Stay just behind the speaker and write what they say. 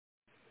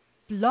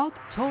Blog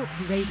Talk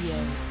Radio.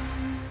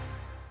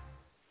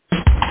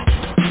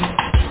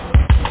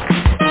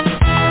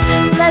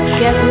 Let's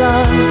get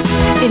lost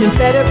in a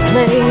better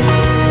place.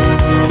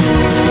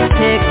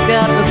 Pick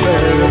up a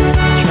book,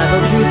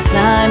 travel through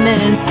time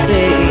and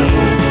space.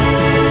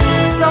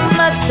 So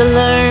much to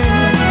learn,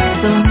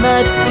 so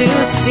much to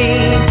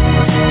see.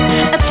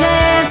 A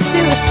chance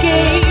to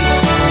escape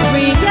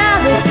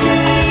reality.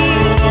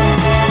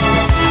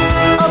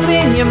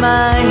 Open your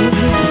mind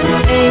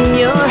and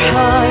your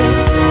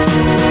heart.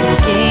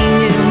 Gain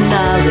new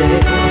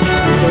knowledge,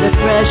 get a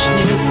fresh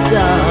new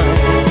start.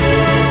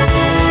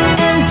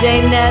 MJ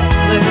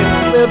Network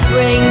will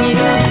bring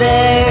you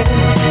there.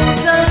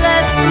 So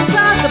let's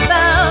talk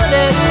about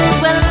it.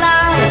 We're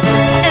live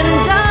and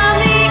on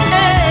the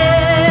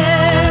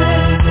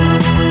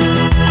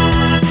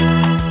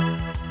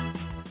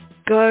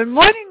air. Good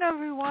morning,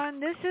 everyone.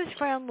 This is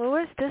Fran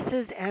Lewis. This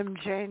is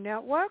MJ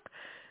Network.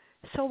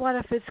 So what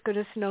if it's going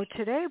to snow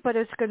today, but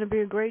it's going to be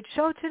a great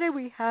show today.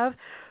 We have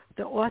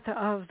the author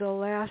of The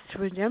Last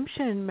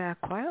Redemption, Matt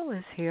Coyle,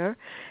 is here.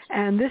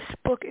 And this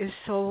book is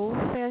so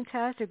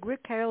fantastic.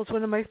 Rick Cahill is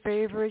one of my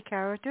favorite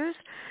characters,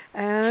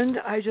 and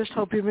I just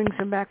hope he brings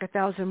him back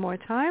 1,000 more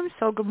times.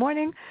 So good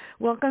morning.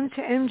 Welcome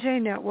to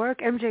MJ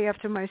Network. MJ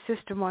after my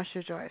sister,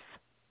 Marsha Joyce.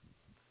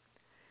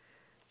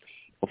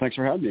 Well, thanks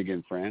for having me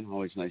again, Fran.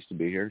 Always nice to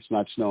be here. It's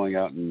not snowing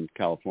out in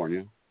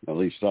California, at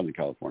least Southern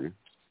California.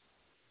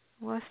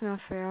 Well, that's not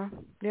fair.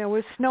 Yeah, it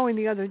was snowing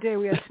the other day.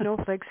 We had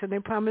snowflakes, and they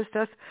promised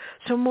us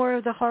some more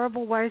of the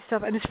horrible white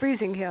stuff. And it's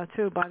freezing here,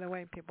 too, by the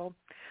way, people.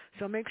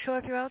 So make sure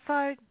if you're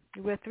outside,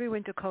 you wear 3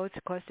 winter coats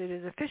because it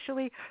is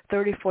officially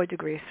 34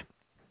 degrees.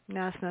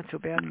 No, it's not too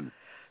bad.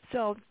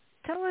 So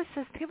tell us,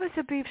 give us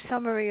a brief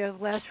summary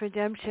of Last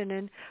Redemption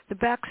and the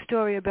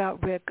backstory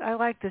about Rick. I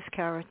like this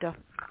character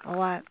a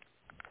lot.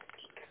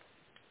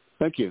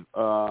 Thank you.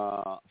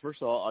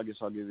 First of all, I guess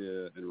I'll give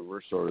you in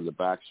reverse order the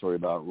backstory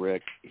about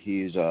Rick.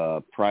 He's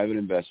a private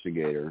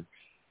investigator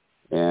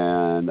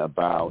and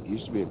he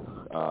used to be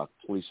a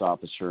police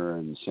officer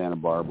in Santa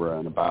Barbara,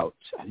 and I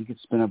think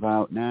it's been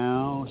about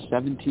now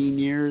 17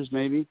 years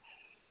maybe,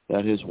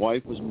 that his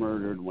wife was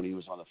murdered when he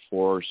was on the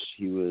force.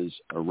 He was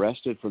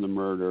arrested for the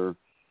murder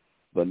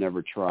but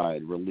never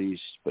tried,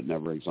 released but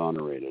never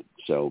exonerated.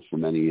 So for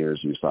many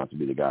years he was thought to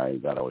be the guy who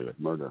got away with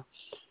murder.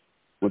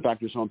 Went back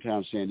to his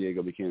hometown, San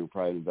Diego, became a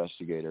private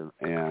investigator,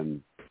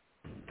 and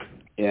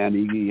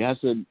he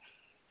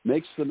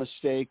makes the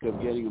mistake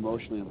of getting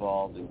emotionally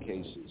involved in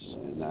cases,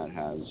 and that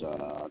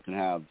can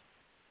have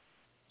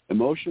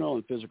emotional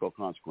and physical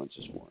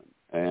consequences for him.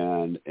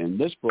 And in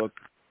this book,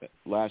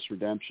 Last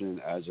Redemption,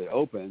 as it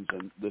opens,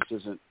 and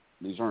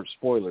these aren't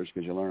spoilers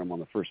because you learn them on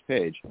the first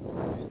page.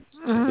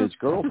 His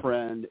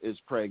girlfriend is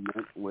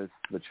pregnant with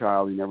the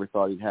child he never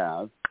thought he'd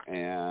have,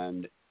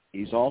 and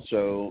he's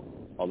also,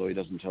 although he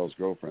doesn't tell his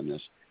girlfriend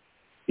this,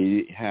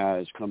 he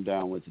has come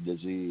down with the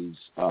disease,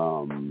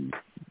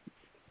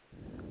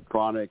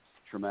 chronic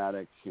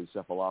traumatic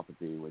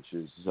encephalopathy, which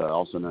is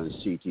also known as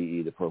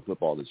CTE, the pro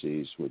football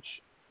disease, which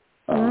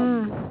a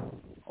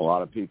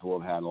lot of people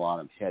have had a lot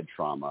of head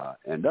trauma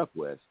end up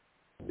with.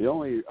 The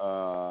only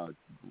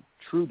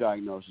true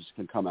diagnosis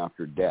can come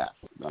after death.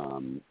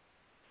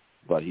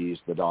 But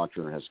the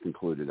doctor has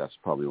concluded that's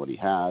probably what he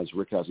has.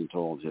 Rick hasn't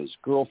told his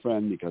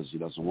girlfriend because he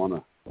doesn't want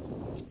to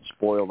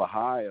spoil the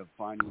high of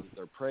finding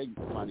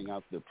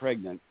out they're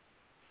pregnant.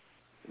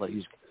 But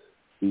he's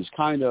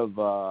kind of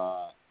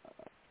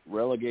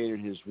relegated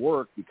his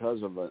work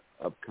because of an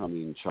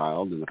upcoming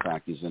child and the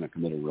fact he's in a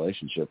committed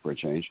relationship for a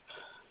change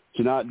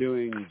to not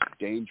doing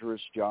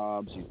dangerous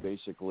jobs. He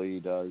basically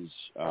does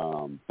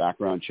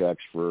background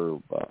checks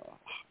for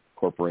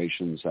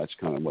corporations. That's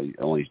kind of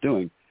what he's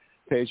doing.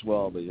 Pays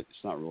well, but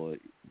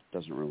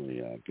doesn't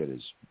really get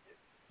his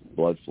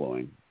blood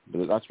flowing.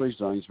 But that's what he's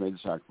done. He's made the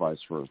sacrifice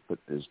for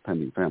his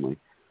pending family,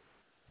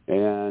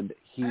 and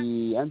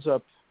he ends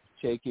up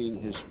taking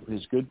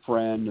his good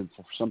friend and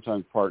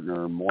sometimes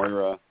partner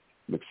Moira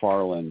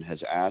McFarland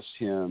has asked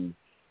him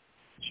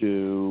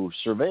to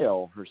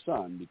surveil her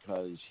son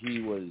because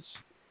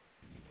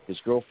his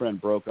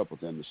girlfriend broke up with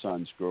him. The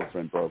son's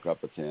girlfriend broke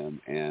up with him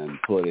and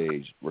put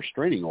a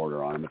restraining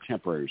order on him, a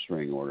temporary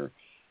restraining order.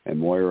 And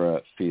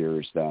Moira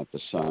fears that the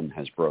son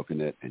has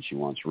broken it, and she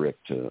wants Rick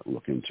to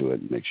look into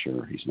it and make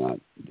sure he's not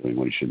doing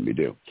what he shouldn't be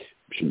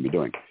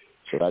doing.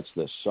 So that's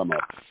the sum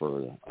up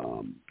for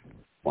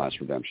Last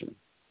Redemption.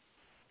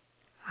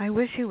 I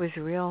wish he was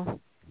real.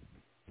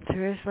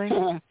 Seriously,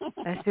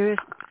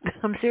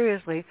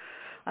 seriously.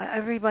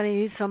 Everybody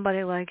needs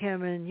somebody like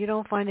him, and you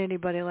don't find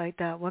anybody like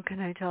that. What can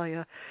I tell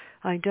you?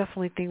 I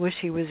definitely wish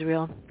he was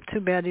real. Too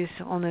bad he's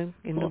only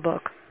in the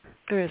book.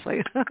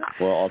 Seriously.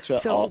 Well,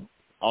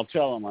 I'll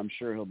tell him. I'm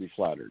sure he'll be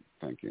flattered.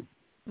 Thank you.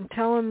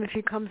 Tell him if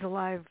he comes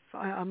alive,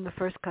 I'm the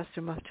first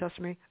customer. Trust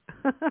me.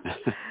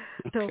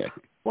 So, okay.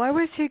 Why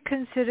was he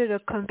considered a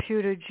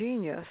computer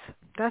genius?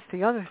 That's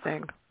the other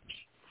thing.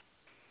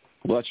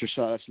 Well, that's your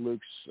son. That's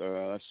Luke's.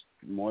 That's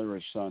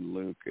Moira's son.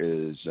 Luke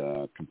is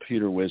a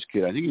computer whiz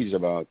kid. I think he's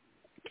about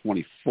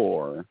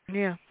 24.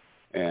 Yeah.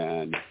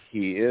 And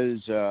he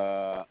is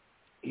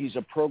he's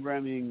a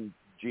programming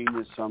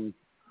genius. Some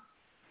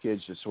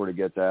kids just sort of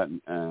get that,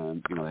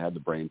 and they have the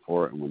brain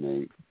for it, and when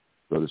they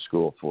go to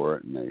school for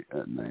it, and they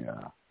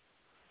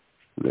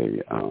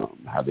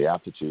have the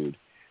aptitude.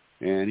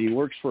 And he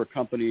works for a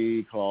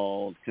company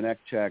called Connect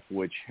Tech,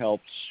 which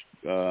helps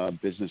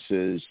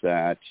businesses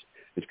that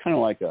it's kind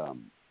of like a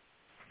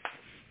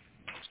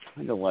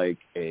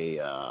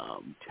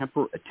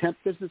temp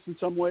business in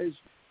some ways,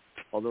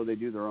 although they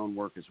do their own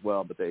work as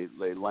well. But they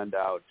lend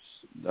out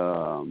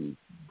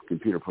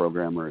computer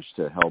programmers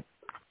to help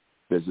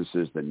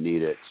businesses that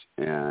need it.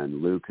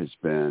 And Luke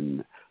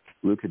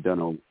had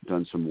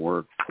done some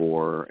work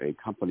for a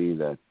company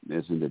that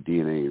is into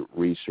DNA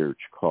research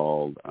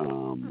called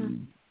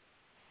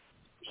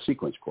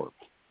Sequence Corp.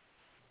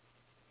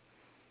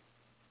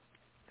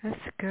 That's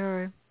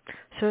scary.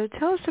 So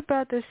tell us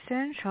about the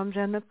Sandstroms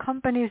and the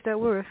companies that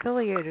we're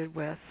affiliated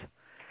with.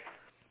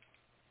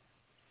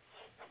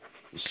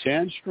 The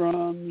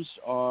Sandstroms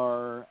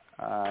are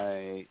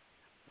a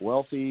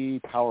wealthy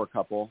power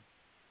couple.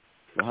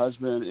 The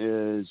husband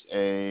is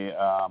a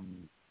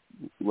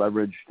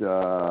leveraged.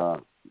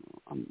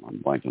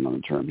 I'm blanking on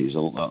the term. He's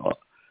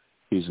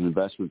an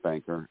investment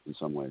banker in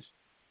some ways.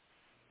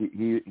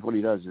 What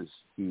he does is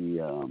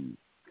I'm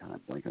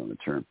blanking on the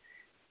term.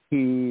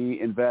 He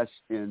invests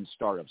in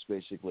startups,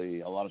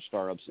 basically a lot of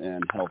startups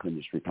and health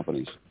industry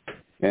companies.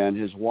 And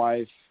his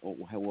wife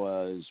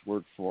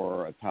worked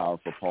for a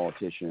powerful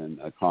politician,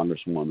 a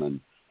congresswoman,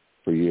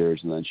 for years,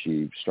 and then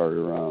she started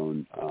her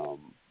own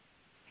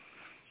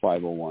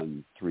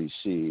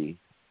 501(c)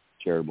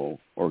 charitable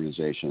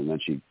organization. And then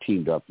she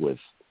teamed up with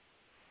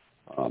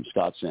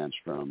Scott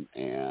Sandstrom,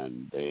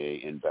 and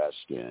they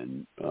invest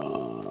in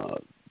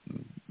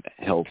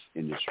health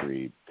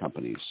industry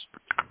companies.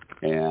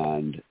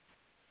 And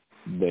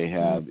they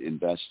have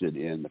invested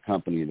in the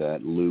company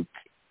that Luke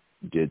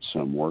did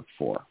some work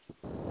for.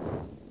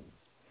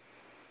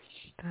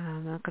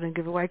 I'm not going to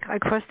give away. I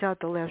crossed out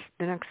the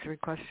next three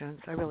questions.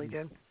 I really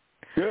did.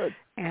 Good.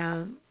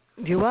 And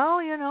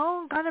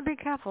got to be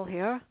careful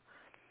here.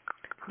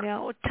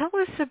 Now, tell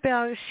us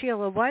about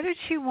Sheila. Why did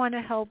she want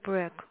to help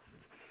Rick?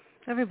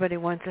 Everybody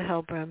wants to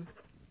help him.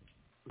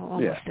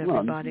 Almost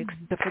everybody,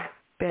 except for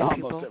bad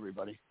people. Almost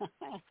everybody.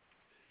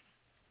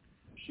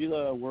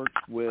 Sheila worked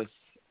with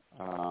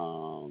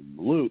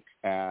Luke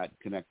at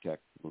Connect Tech,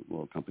 a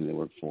little company they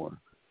work for.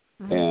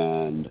 Mm-hmm.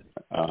 And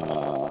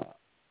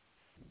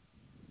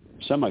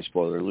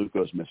semi-spoiler, Luke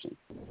goes missing.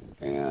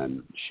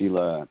 And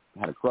Sheila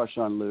had a crush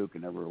on Luke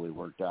and never really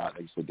worked out.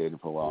 I guess they dated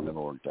for a while, never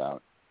worked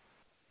out.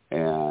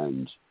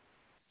 And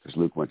because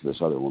Luke went to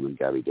this other woman,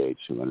 Gabby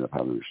Dates, who ended up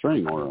having a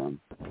restraining order on.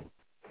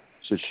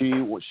 So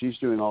she's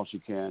doing all she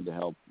can to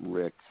help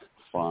Rick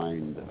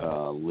find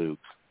Luke.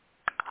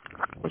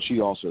 But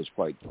she also is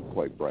quite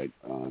bright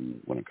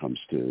when it comes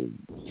to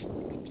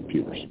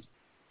computers.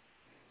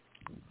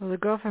 Well, the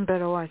girlfriend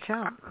better watch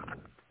out,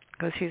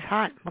 because she's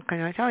hot. What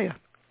can I tell you?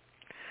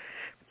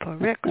 Poor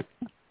Rick.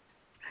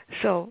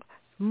 So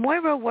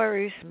Moira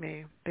worries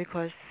me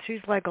because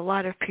she's like a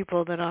lot of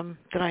people that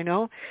I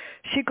know.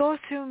 She goes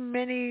through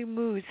many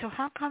moods. So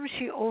how come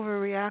she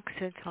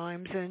overreacts at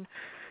times? And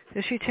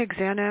does she take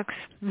Xanax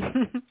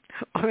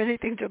or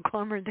anything to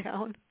calm her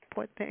down?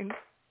 Poor thing.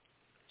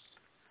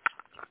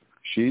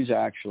 She's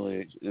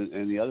actually,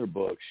 in the other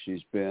books,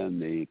 she's been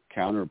the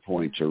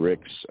counterpoint to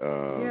Rick's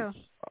kind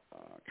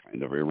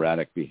of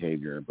erratic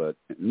behavior. But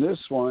in this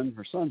one,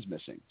 her son's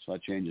missing, so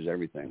that changes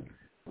everything.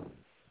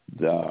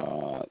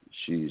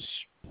 She's,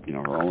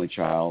 her only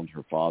child.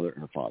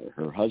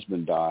 Her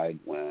husband died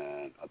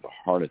of a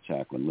heart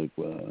attack when Luke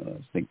was,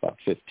 I think, about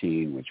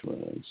 15, which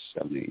was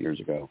 7, 8 years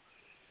ago.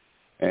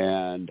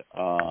 And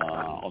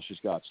all she's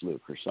got is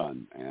Luke, her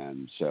son.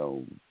 And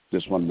so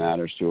this one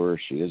matters to her.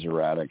 She is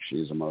erratic. She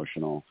is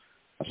emotional.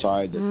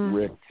 Aside that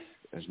Rick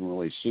hasn't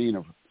really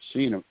seen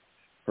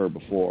her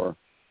before,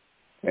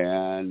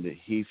 and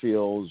he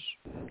feels,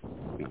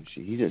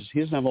 he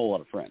doesn't have a whole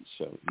lot of friends,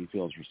 so he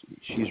feels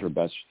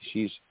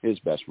she's his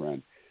best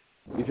friend.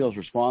 He feels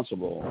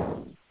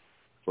responsible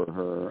for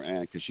her,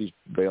 and because she's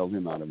bailed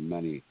him out of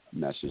many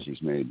messes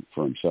he's made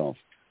for himself.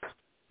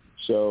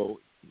 So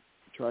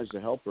tries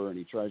to help her, and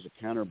he tries to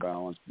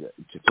counterbalance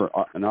for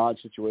an odd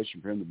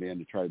situation for him to be in,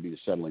 to try to be the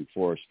settling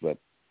force, but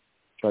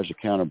tries to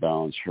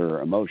counterbalance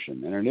her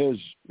emotion. And it is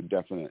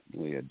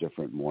definitely a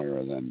different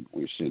Moira than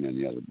we've seen in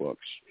the other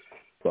books.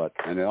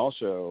 And it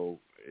also,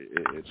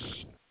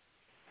 it's,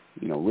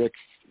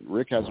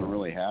 Rick hasn't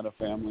really had a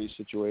family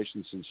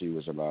situation since he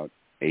was about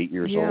 8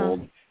 years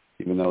old,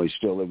 even though he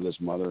still lived with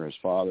his mother. His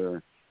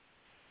father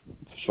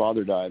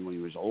died when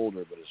he was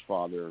older, but his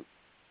father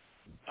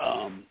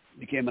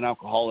became an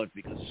alcoholic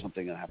because of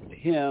something that happened to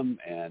him,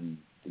 and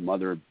the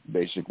mother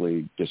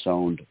basically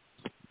disowned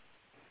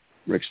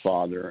Rick's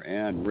father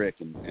and Rick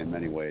in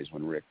many ways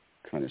when Rick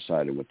kind of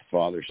sided with the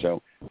father.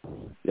 So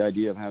the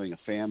idea of having a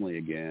family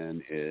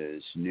again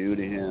is new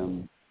to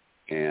him,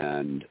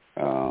 and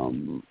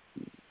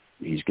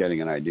he's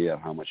getting an idea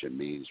of how much it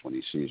means when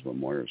he sees what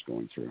Moira's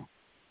going through.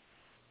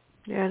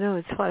 Yeah, I know.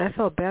 It's hard. I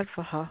felt bad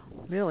for her,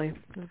 really.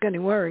 I was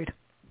getting worried.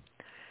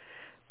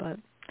 But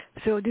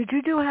so did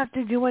you have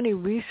to do any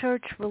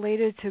research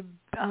related to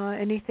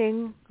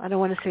anything? I don't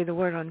want to say the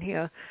word on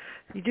here.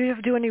 Did you have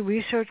to do any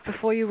research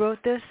before you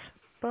wrote this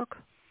book?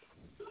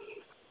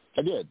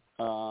 I did.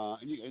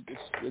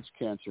 It's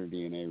cancer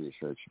DNA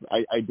research.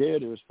 I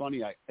did. It was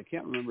funny. I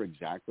can't remember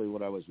exactly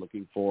what I was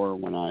looking for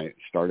when I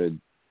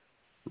started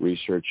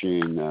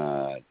researching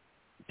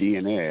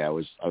DNA. I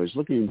was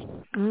looking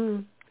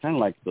kind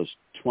of like those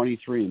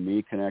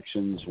 23andMe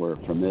connections where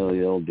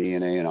familial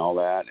DNA and all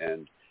that.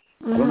 And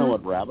I don't know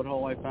what rabbit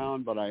hole I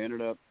found, but I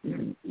ended up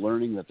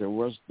learning that there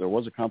was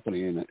a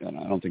company, and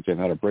I don't think they've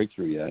had a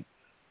breakthrough yet,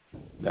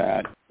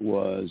 that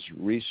was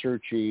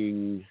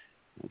researching.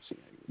 Let's see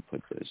how you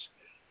put this.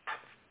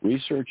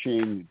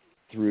 Researching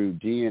through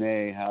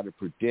DNA how to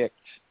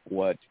predict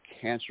what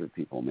cancer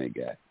people may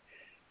get,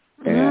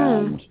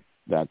 and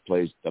that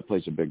plays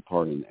a big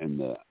part in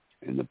the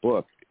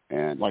book.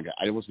 And like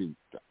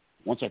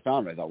once I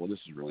found it, I thought, well,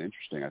 this is really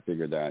interesting. I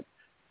figured that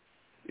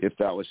if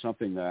that was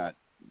something that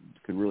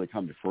could really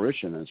come to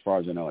fruition, and as far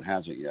as I know, it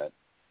hasn't yet,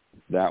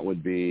 that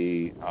would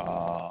be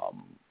a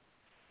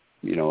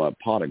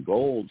pot of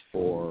gold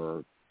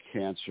for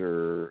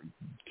cancer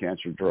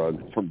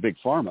drug from big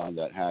pharma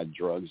that had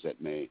drugs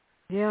that may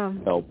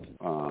help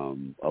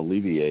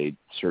alleviate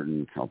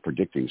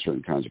predicting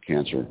certain kinds of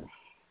cancer.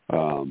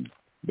 But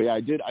yeah,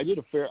 I did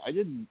a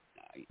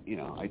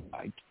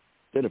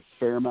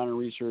fair amount of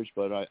research,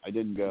 but I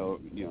didn't go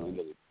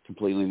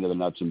completely into the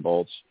nuts and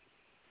bolts.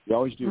 You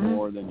always do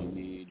more than you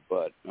need,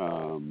 but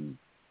I'm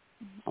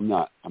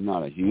not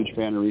a huge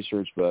fan of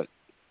research, but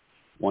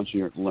once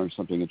you learn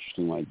something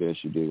interesting like this,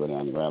 you do go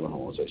down the rabbit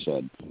hole, as I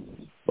said.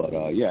 But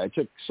it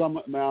took some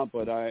amount,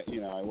 but I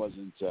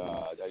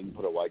didn't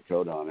put a white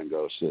coat on and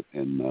go sit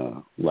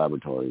in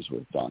laboratories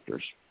with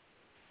doctors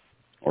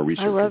or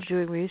researchers. I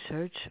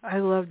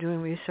love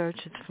doing research.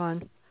 It's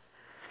fun.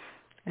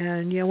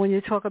 And when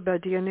you talk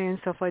about DNA and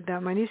stuff like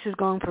that, my niece is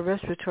going for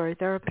respiratory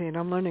therapy, and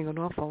I'm learning an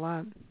awful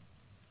lot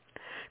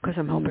because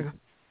I'm helping her.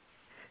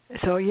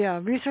 So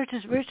research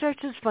is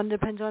fun.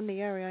 Depends on the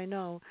area, I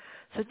know.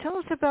 So tell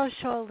us about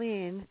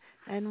Charlene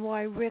and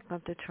why Rick. I'll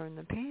have to turn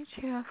the page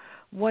here.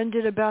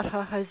 Wondered about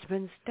her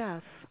husband's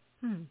death.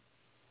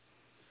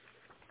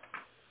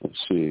 Let's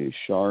see.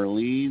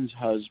 Charlene's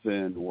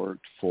husband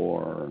worked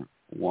for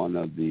one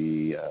of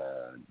the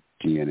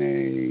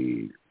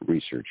DNA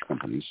research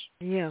companies,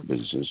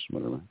 businesses,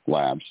 whatever,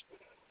 labs,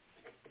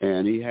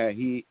 and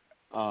he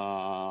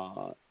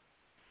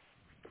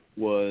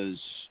was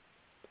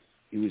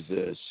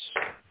the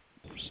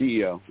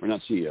CEO, or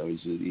not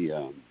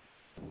CEO.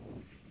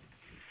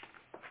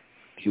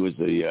 He was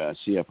the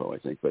CFO, I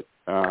think, but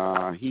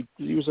he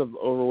was an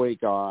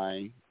overweight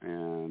guy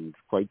and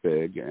quite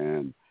big,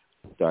 and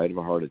died of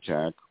a heart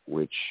attack.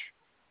 Which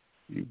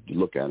you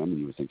look at him and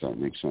you would think that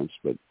makes sense,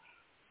 but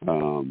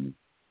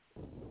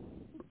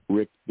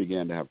Rick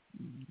began to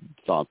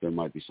thought there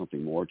might be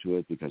something more to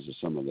it because of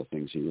some of the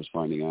things he was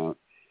finding out,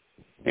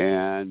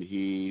 and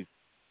he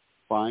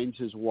finds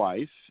his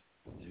wife,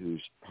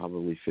 who's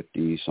probably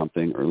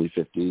 50-something, early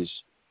 50s,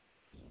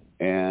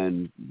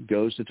 and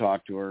goes to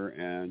talk to her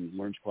and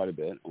learns quite a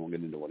bit. I won't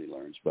get into what he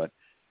learns, but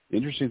the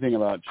interesting thing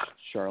about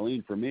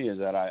Charlene for me is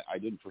that I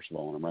didn't, first of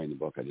all, when I'm writing the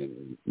book, I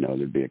didn't know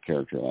there'd be a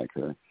character like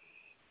her.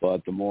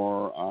 But the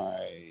more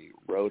I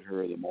wrote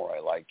her, the more I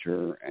liked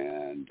her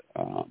and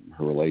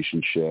her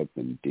relationship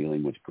and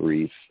dealing with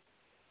grief,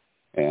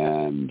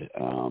 and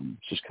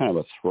just kind of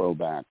a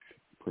throwback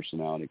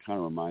personality. Kind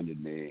of reminded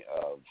me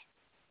of,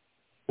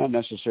 not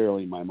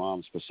necessarily my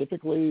mom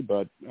specifically,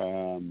 but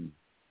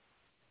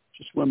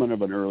just women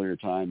of an earlier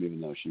time, even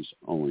though she's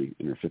only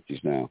in her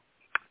 50s now.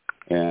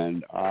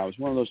 And it was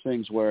one of those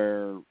things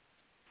where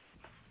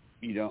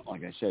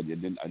like I said, I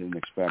didn't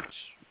expect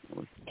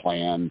or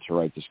plan to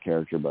write this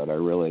character, but I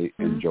really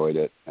enjoyed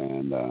it,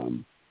 and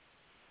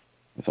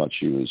I thought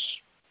she was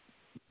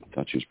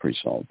a pretty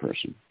solid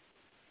person.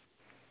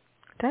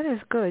 That is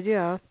good,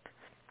 yeah.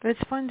 It's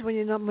fun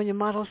when you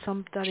model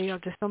somebody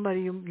after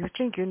somebody you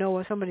think you know,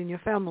 or somebody in your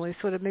family,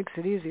 so it makes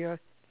it easier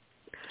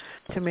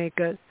to make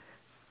it.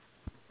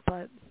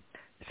 But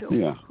so,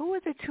 who were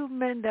the two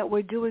men that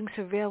were doing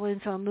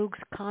surveillance on Luke's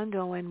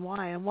condo, and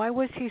why? And why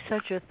was he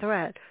such a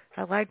threat?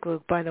 I like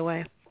Luke, by the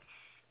way,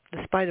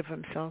 despite of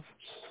himself.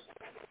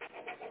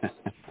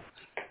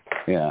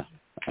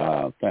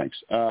 Thanks.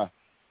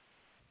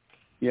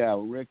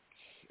 Rick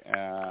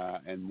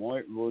and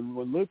Moira,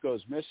 when Luke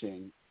goes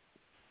missing,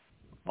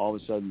 all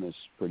of a sudden this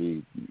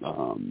pretty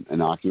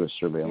innocuous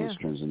surveillance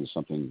turns into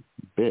something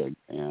big.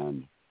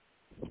 And,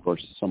 of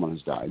course, someone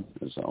has died,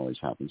 as always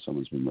happens.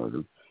 Someone's been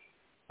murdered.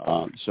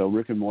 So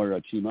Rick and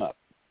Moira team up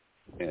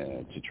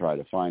to try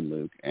to find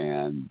Luke,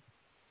 and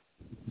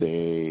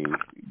they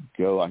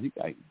go,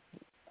 they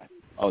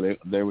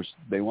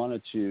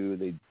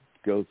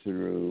go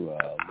through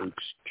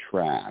Luke's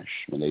trash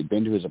when they'd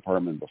been to his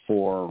apartment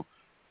before,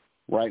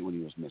 right when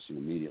he was missing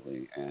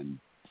immediately, and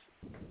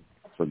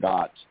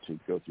forgot to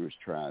go through his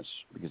trash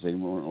because they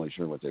weren't really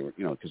sure what they were,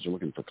 because they're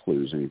looking for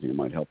clues, anything that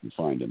might help them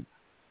find him.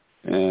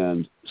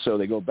 And so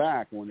they go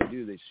back, and when they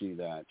do, they see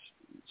that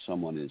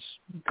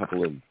a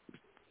couple of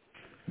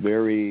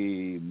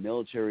very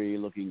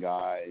military-looking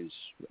guys,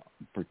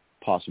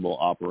 possible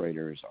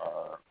operators,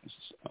 are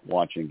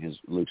watching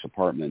Luke's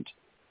apartment.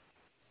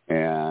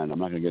 And I'm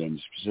not going to get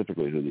into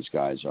specifically who these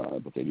guys are,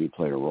 but they do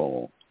play a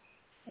role.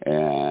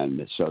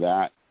 And so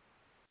that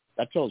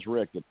tells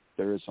Rick that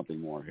there is something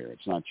more here.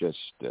 It's not just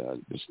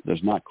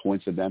there's not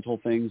coincidental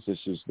things.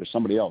 There's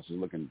somebody else who's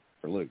looking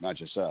for Luke, not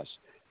just us.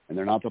 And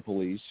they're not the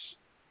police.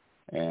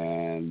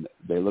 And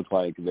they look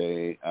like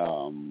they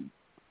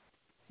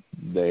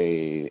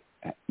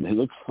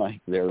look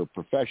like they're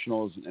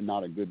professionals in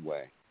not a good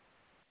way.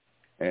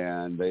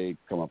 And they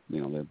come up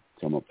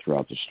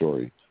throughout the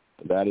story.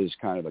 That is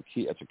kind of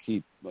it's a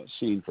key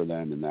scene for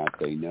them in that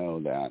they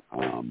know that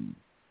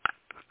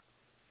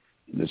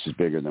this is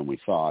bigger than we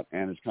thought.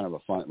 And it's kind of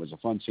it was a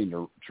fun scene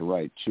to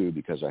write too,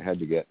 because I had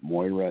to get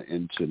Moira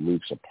into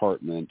Luke's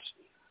apartment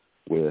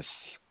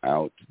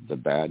without the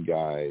bad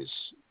guys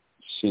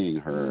seeing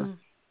her.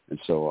 And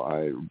so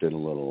I did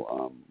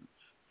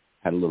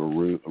had a little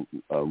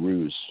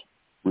ruse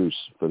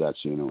for that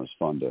scene. It was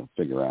fun to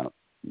figure out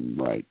and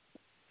write,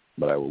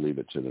 but I will leave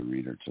it to the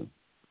reader to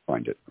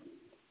find it.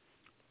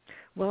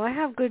 Well, I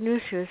have good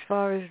news here as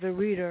far as the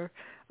reader.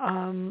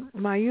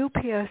 My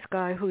UPS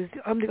guy,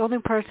 I'm the only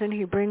person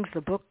he brings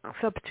the books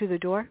up to the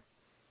door.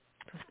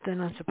 They're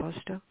not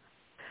supposed to.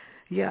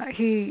 Yeah,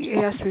 he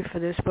asked me for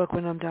this book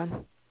when I'm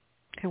done.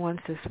 He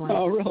wants this one.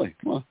 Oh, really?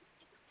 Well,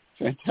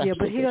 fantastic. Yeah,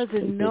 but he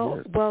doesn't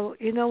know. Well,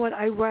 you know what?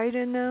 I write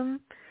in them,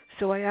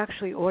 so I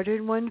actually ordered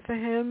one for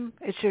him.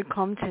 It should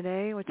come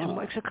today, or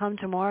it should come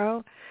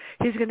tomorrow.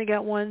 He's going to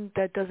get one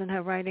that doesn't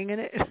have writing in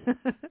it.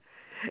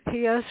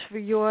 He asked for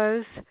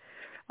yours.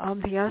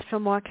 He asked for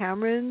Mark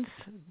Cameron's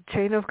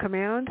Chain of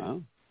Command.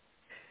 Oh.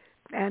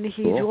 And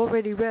he's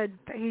already read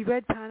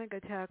Panic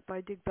Attack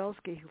by Dick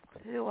Belsky.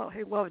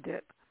 He loved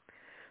it.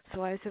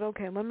 So I said,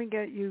 okay, let me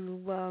get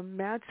you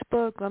Matt's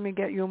book. Let me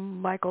get you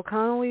Michael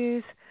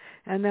Connelly's.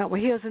 And that way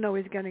he doesn't know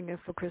he's getting it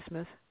for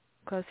Christmas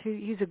because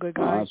he's a good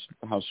guy.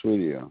 Oh, how sweet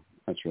of you.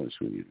 That's really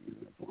sweet of you.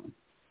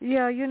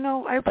 Yeah,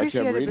 I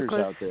appreciate it readers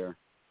because... out there.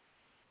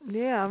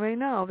 Yeah, I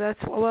know.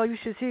 Well, you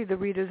should see the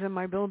readers in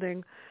my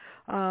building.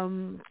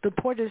 The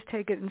porters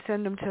take it and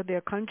send them to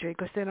their country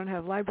because they don't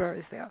have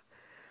libraries there.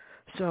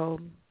 So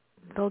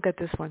they'll get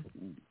this one.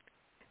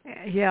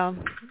 Yeah,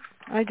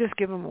 I just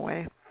give them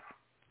away.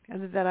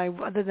 Other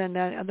than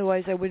that,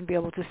 otherwise I wouldn't be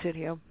able to sit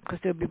here because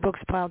there'd be books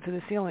piled to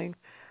the ceiling.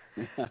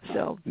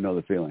 So you know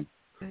the feeling.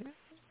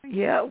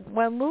 Yeah,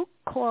 when Luke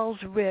calls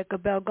Rick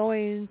about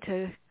going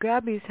to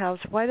Gabby's house,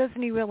 why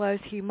doesn't he realize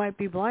he might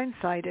be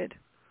blindsided?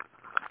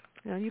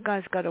 You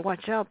guys got to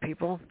watch out,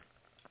 people.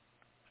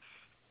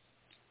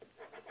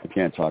 I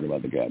can't talk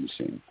about the Gabby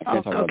scene.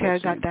 I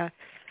got that.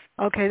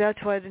 Okay,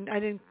 that's why I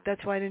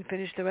didn't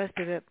finish the rest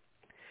of it.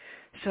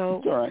 So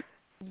it's all right.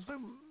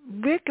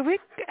 Rick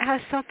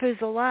suffers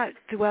a lot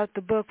throughout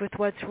the book with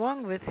what's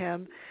wrong with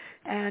him,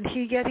 and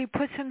he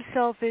puts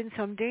himself in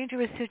some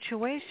dangerous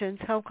situations.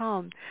 How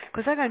come?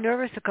 Because I got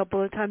nervous a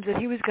couple of times that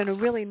he was going to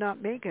really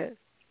not make it,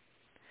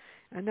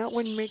 and that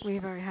wouldn't make me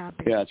very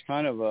happy. Yeah, it's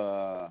kind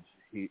of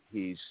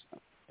he's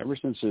ever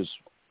since his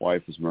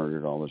wife was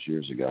murdered all those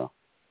years ago.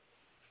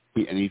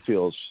 He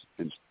feels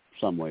in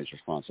some ways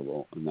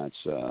responsible, and that's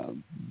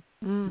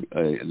in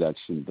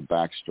the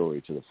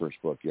backstory to the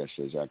first book,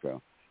 Yesterday's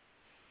Echo.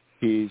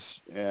 He's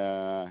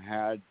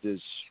had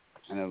this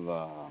kind of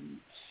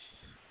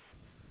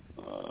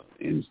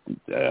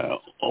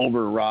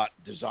overwrought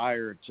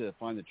desire to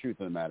find the truth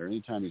of the matter.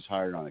 Anytime he's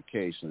hired on a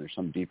case and there's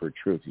some deeper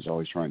truth, he's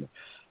always trying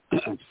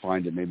to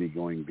find it, maybe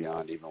going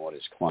beyond even what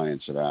his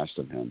clients have asked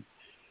of him.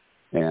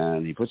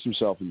 And he puts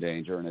himself in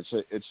danger, and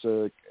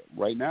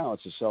right now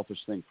it's a selfish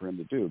thing for him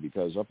to do,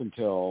 because up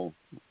until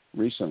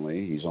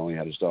recently he's only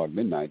had his dog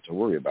Midnight to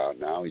worry about.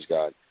 Now he's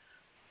got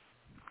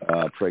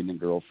a pregnant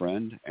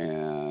girlfriend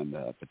and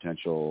a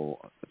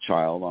potential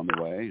child on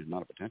the way.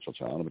 Not a potential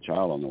child, a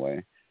child on the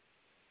way.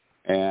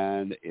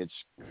 And it's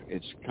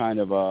kind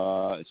of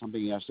it's something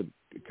he has to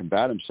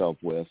combat himself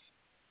with.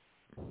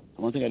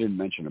 One thing I didn't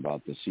mention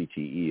about the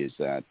CTE is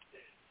that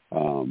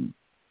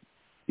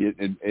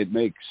it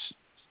makes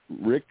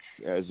Rick,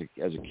 as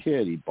a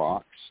kid, he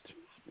boxed,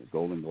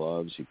 Golden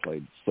Gloves. He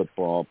played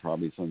football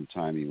probably from the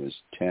time he was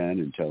 10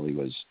 until he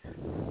was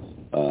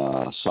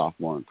a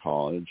sophomore in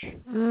college.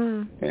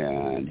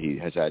 And he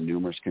has had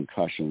numerous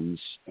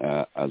concussions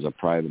as a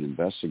private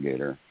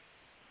investigator.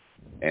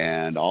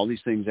 And all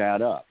these things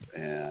add up.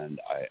 And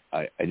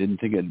I didn't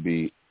think to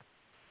be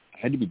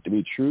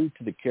true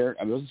to the character.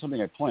 I mean, it wasn't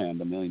something I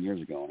planned a million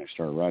years ago when I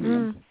started writing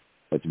him.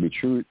 But to be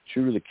true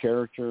to the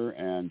character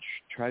and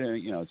try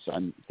to,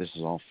 this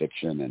is all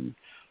fiction, and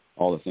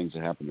all the things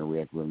that happened to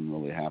Rick wouldn't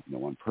really happen to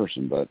one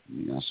person, but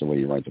that's the way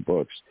you write the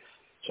books.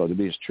 So to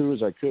be as true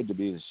as I could to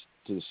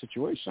the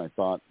situation, I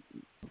thought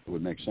it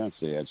would make sense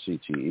they had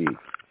CTE.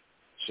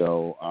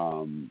 So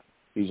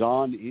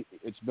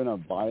it's been a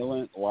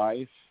violent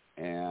life,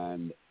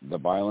 and the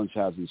violence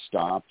hasn't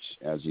stopped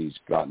as he's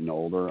gotten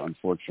older,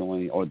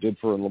 unfortunately. Oh, it did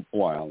for a little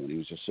while when he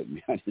was just sitting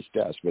behind his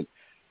desk, but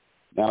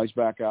now he's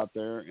back out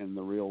there in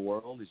the real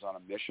world. He's on a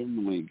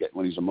mission.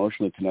 When he's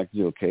emotionally connected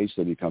to a case,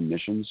 they become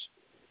missions,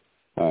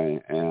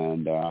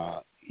 and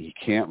he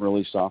can't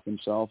really stop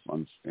himself,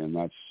 and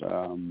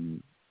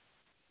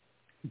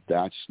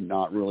that's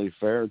not really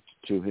fair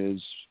to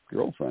his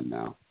girlfriend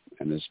now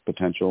and his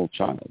potential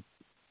child.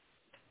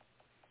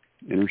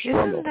 Inner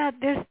struggle. Isn't that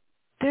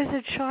there's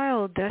a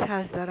child that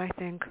has that, I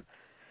think.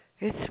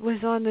 It was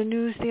on the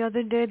news the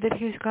other day that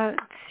he's got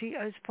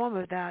a form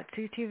of that,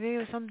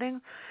 CTV or something.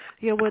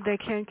 Yeah, where they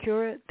can't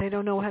cure it. They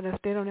don't know how to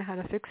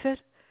fix it.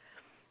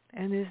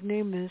 And his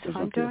name is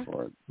Hunter.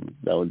 For it.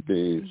 That would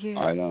be.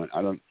 Yeah.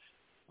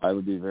 I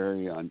would be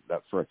very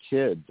that for a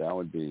kid. That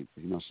would be.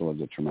 He must have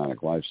lived a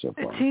traumatic life so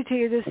far.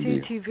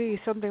 CTV,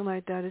 something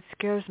like that. It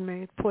scares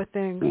me. Poor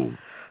thing.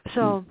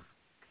 So,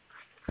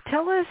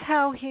 tell us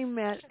how he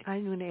met.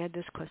 I'm going to add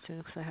this question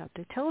because I have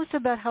to. Tell us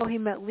about how he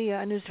met Leah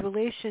and his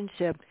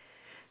relationship,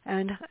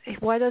 and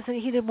why doesn't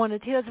he doesn't want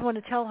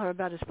to tell her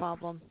about his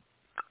problem.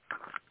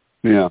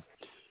 Yeah.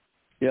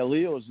 Yeah,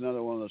 Leah was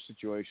another one of those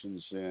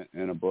situations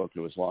in a book. It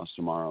was Lost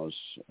Tomorrows,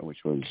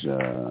 which was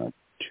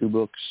 2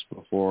 books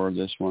before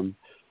this one,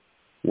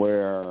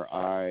 where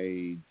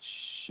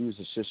she was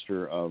the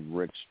sister of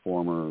Rick's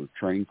former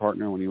training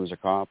partner when he was a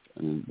cop,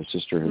 and the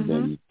sister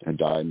had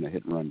died in a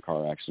hit-and-run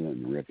car accident,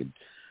 and Rick had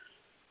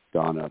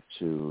gone up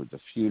to the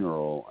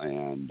funeral,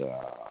 and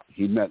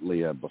he'd met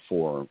Leah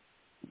before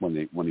when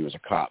he was a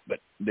cop,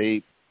 but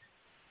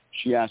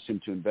she asked him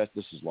to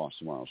this is Lost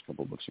Tomorrows a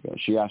couple of books ago.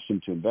 She asked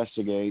him to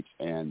investigate,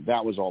 and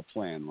that was all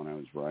planned when I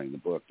was writing the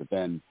book. But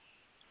then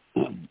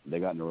they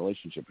got in a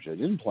relationship, which I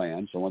didn't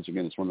plan. So once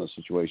again, it's one of those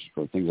situations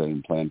for things I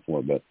didn't plan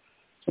for, but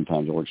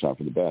sometimes it works out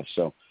for the best.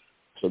 So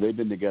they've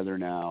been together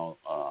now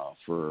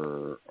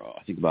for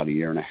I think about 1.5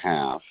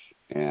 years,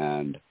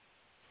 and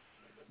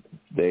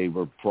they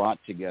were brought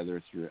together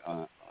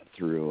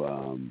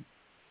through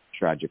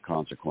tragic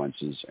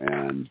consequences,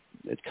 and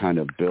it kind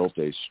of built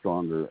a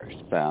stronger,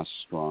 fast,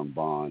 strong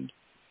bond.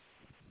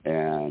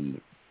 And,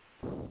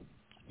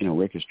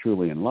 Rick is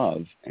truly in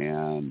love,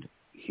 and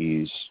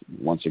he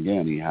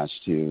has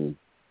to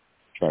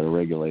try to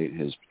regulate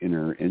his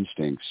inner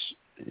instincts,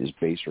 his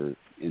baser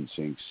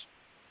instincts,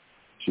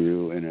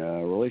 in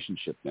a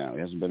relationship now. He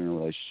hasn't been in a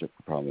relationship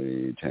for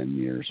probably 10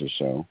 years or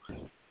so.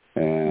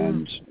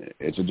 And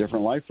it's a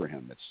different life for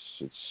him.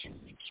 It's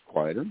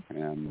quieter,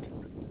 and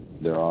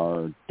there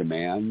are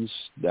demands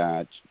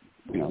that,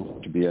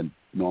 to be a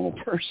normal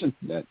person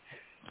that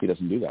he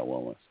doesn't do that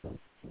well with.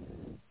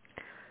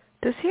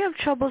 Does he have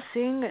trouble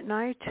seeing at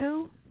night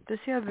too? Does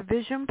he have a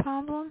vision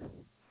problem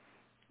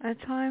at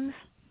times?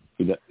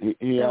 He has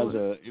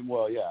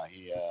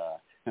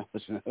that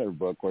was another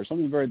book where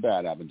something very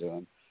bad happened to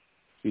him.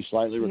 He's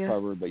slightly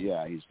recovered, but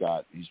his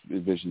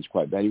vision's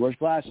quite bad. He wears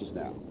glasses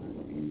now.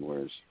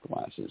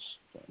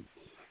 So,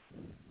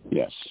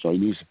 yes, so he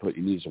needs to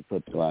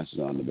put the glasses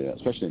on to be,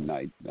 especially at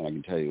night. And I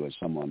can tell you, as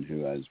someone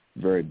who has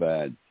very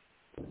bad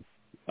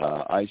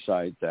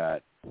eyesight,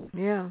 that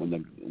when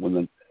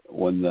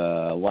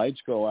the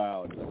lights go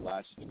out and the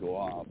glasses go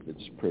off,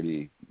 it's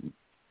pretty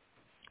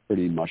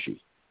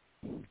mushy.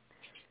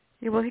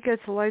 Yeah, well, he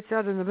gets the lights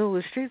out in the middle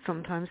of the street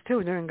sometimes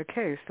too during the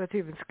case. That's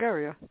even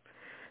scarier.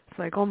 It's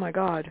like, oh my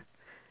God.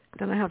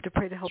 Then I have to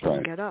pray to help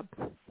him get up.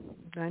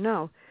 I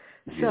know.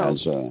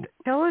 So,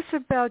 tell us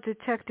about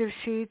Detective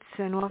Sheets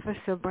and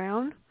Officer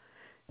Brown.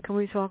 Can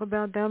we talk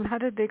about them? How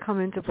did they come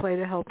into play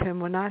to help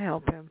him or not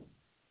help him?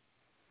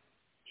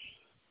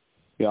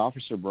 Yeah,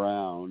 Officer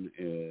Brown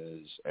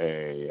is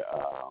a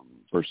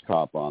first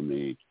cop on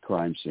the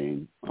crime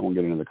scene. I won't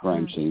get into the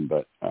crime scene,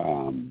 but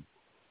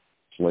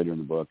it's later in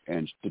the book.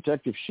 And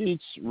Detective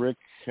Sheets, Rick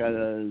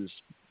has...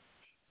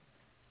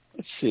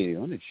 Let's see,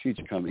 when did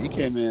Sheets come? He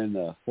came in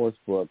the 4th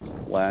book,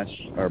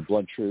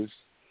 Blood Truth.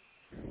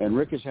 And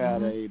Rick has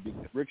had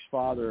Rick's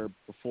father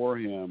before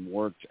him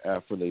worked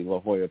for the La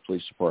Jolla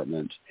Police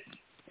Department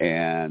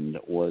and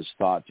was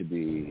thought to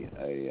be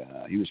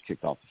he was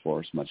kicked off the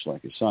force, much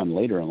like his son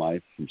later in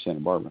life from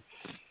Santa Barbara.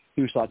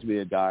 He was thought to be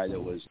a guy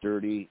that was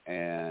dirty,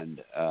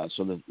 and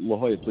so the La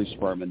Jolla Police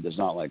Department does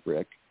not like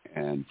Rick,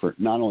 and for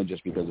not only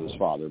just because of his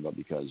father, but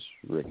because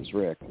Rick is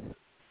Rick.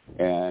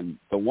 And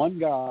the one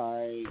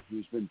guy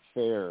who's been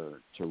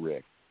fair to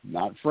Rick,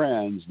 not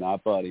friends,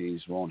 not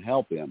buddies, won't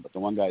help him, but the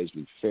one guy who's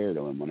been fair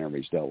to him whenever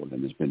he's dealt with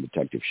him has been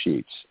Detective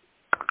Sheets.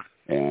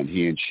 And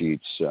he and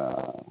Sheets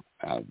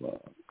have a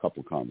couple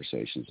of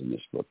conversations in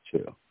this book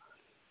too.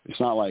 It's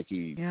not like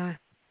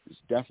it's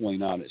definitely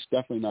not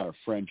a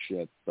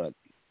friendship, but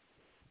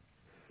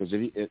because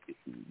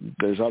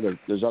there's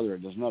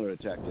another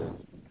detective,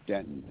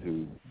 Denton,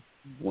 who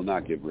will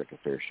not give Rick a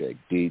fair shake.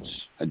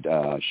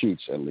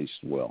 Sheets at least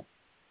will.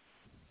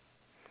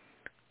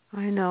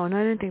 I know, and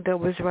I didn't think that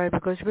was right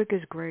because Rick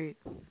is great.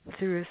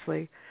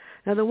 Seriously.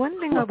 Now, the one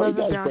thing I love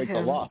about him... The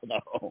law,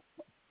 though.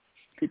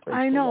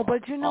 I know,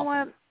 but you know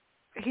what?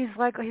 He's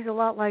a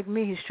lot like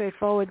me. He's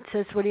straightforward,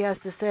 says what he has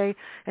to say,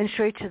 and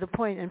straight to the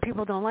point. And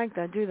people don't like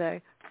that, do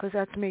they? Because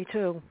that's me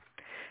too.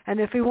 And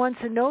if he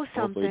wants to know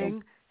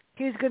something,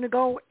 he's going to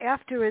go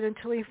after it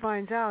until he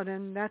finds out,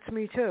 and that's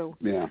me too.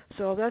 Yeah.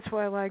 So that's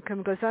why I like him,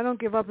 because I don't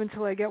give up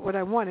until I get what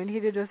I want, and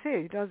neither does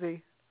he, does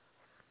he?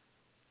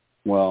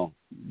 Well,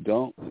 I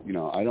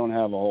don't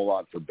have a whole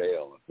lot for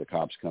bail if the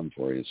cops come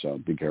for you, so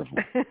be careful.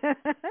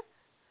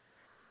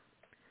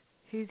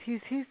 He's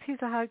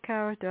a hot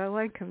character. I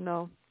like him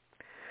though.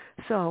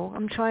 So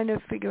I'm trying to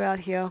figure out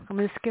here. I'm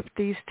going to skip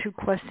these 2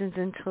 questions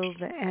until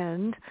the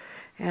end,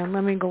 and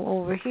let me go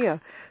over here.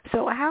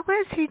 So how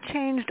has he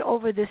changed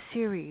over the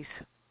series?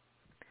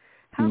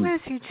 How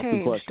has he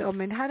changed?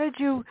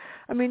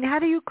 How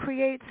do you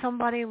create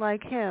somebody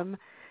like him?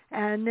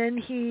 And then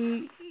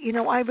he,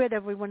 I read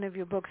every one of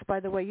your books, by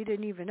the way. You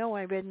didn't even know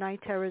I read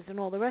Night Terrors and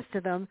all the rest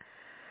of them.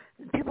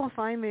 People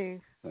find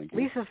me. Thank you.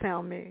 Lisa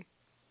found me.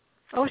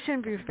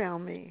 Ocean View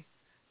found me.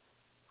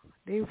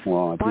 They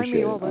I find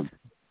me all it.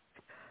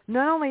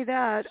 Not only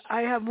that,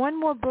 I have one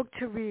more book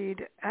to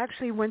read.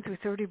 Actually went through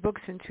 30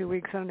 books in 2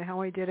 weeks. I don't know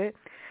how I did it.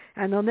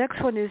 And the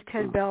next one is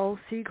Ted Bell,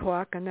 Sea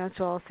Clock, and that's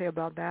all I'll say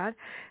about that.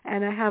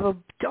 And I have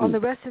on the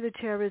rest of the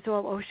chair is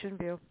all Ocean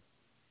View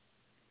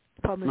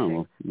Publishing.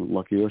 Oh, well,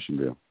 lucky Ocean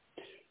View.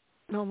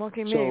 No,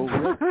 lucky me.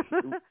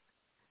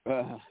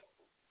 So,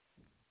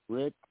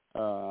 Rick,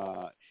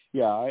 I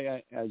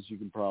as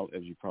you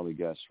probably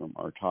guess from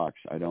our talks,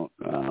 I don't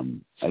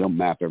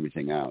map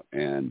everything out.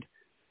 And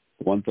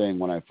one thing,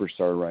 when I first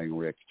started writing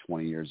Rick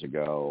 20 years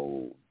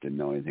ago, didn't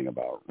know anything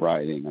about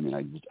writing. I mean,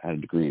 I had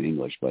a degree in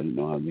English, but I didn't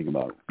know anything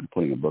about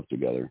putting a book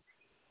together.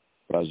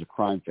 But I was a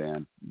crime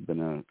fan, been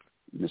a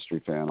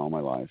mystery fan all my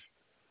life,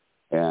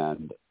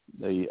 and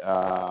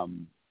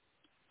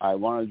I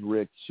wanted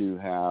Rick to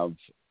have.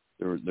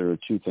 There are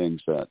 2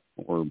 things that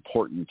were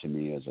important to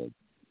me as a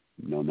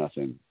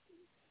know-nothing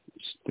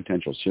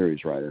potential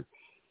series writer,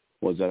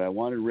 was that I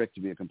wanted Rick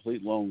to be a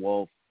complete lone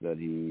wolf, that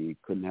he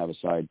couldn't have a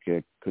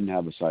sidekick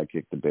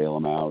to bail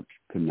him out,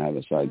 couldn't have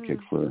a sidekick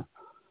to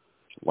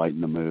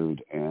lighten the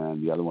mood,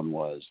 and the other one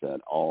was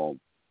that all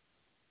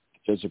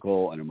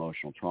physical and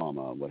emotional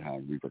trauma would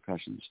have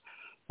repercussions.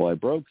 Well, I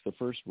broke the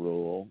first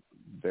rule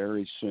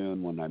very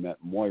soon when I met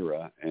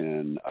Moira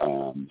in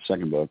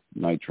second book,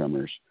 Night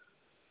Tremors,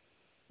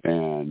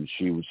 and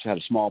she had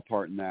a small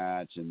part in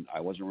that, and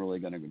I wasn't really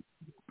going to.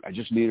 I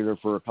just needed her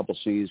for a couple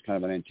scenes,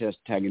 kind of an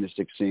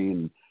antagonistic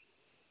scene.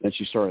 Then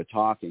she started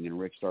talking, and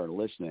Rick started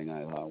listening.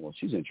 And I thought, well,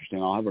 she's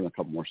interesting. I'll have her in a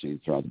couple more scenes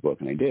throughout the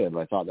book, and I did. But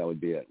I thought that would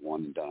be it,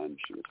 one and done.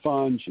 She was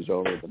fun. She's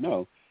over. But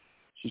no,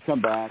 she's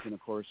come back, and of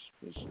course,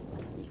 as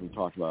we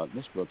talked about in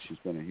this book, she's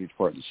been a huge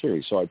part in the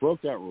series. So I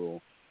broke that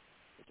rule.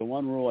 But the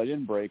one rule I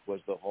didn't break was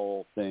the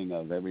whole thing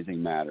of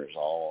everything matters.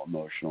 All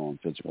emotional and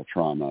physical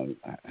trauma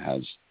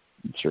has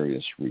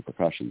serious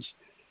repercussions.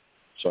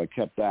 So I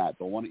kept that.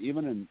 But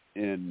even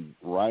in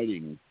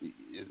writing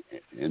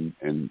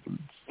and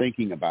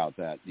thinking about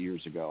that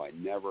years ago, I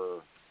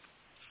never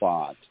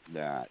thought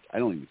that. I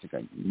don't even think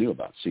I knew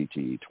about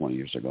CTE 20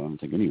 years ago. I don't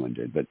think anyone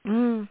did, but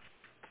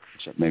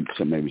except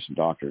maybe some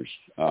doctors,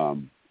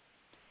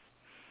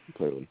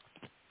 clearly.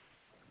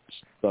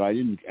 But I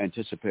didn't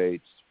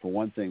anticipate, for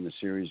one thing, the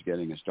series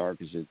getting as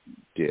dark as it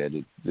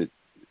did. It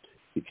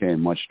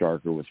became much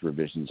darker with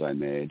revisions I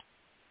made.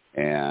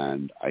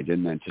 And I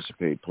didn't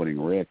anticipate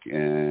putting Rick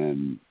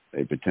in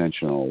a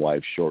potential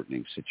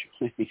life-shortening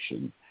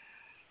situation.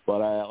 But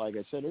like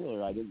I said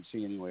earlier, I didn't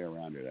see any way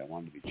around it. I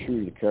wanted to be true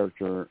to the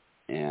character,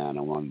 and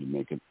I wanted to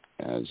make it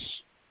as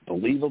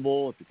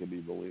believable, if it could be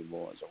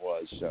believable, as it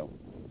was. So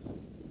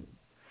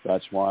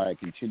that's why I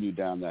continued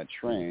down that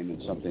train.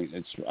 The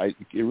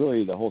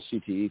whole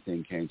CTE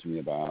thing came to me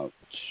about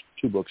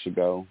 2 books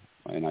ago,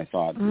 and I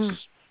thought,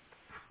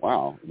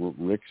 wow,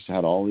 Rick's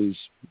had all these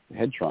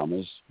head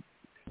traumas.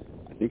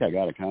 I think I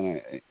got to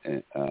kind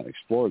of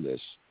explore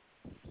this,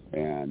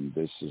 and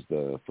this is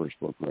the first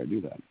book where I do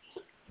that.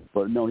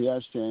 But no, he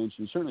has changed.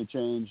 He certainly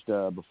changed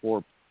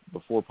before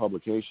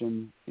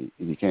publication.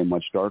 He became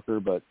much darker.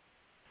 But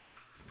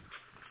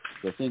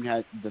the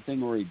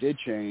thing where he did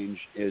change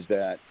is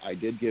that I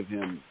did give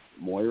him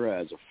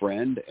Moira as a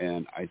friend,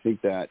 and I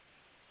think that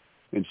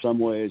in some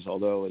ways,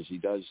 although as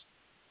he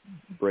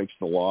breaks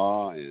the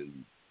law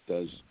and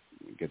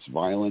gets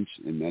violent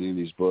in many of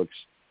these books,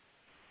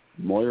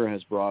 Moira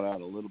has brought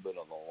out a little bit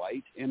of the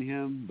light in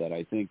him that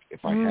I think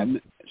if I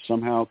hadn't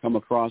somehow come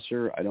across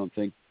her, I don't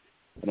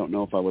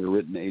know if I would have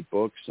written 8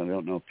 books, and I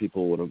don't know if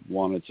people would have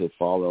wanted to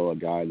follow a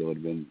guy that would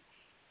have been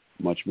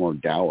much more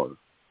dour.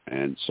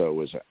 And so it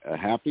was a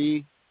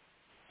happy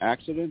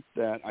accident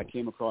that I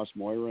came across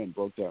Moira and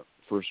broke that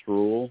first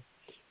rule,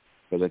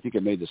 because I think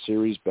it made the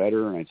series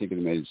better, and I think it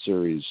made the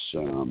series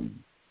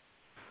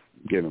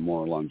give it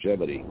more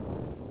longevity,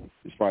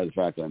 despite the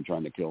fact that I'm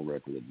trying to kill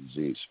Rick with a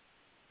disease.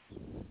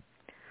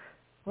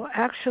 Well,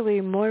 actually,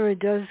 Moira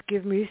does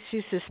give me,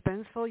 she's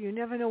suspenseful. You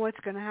never know what's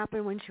going to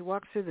happen when she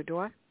walks through the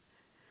door.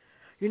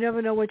 You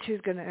never know what she's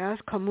going to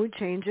ask. Her mood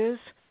changes.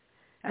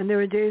 And there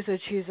are days that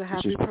she's a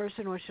happy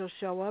person, or she'll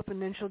show up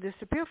and then she'll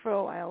disappear for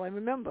a while. I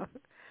remember.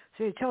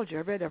 See, I told you,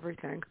 I read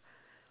everything.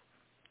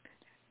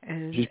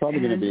 And she's probably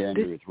going to be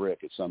angry with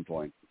Rick at some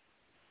point.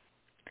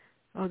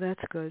 Oh,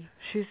 that's good.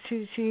 She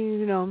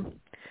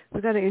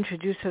We got to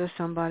introduce her to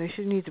somebody.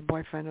 She needs a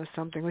boyfriend or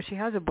something. Well, she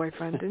has a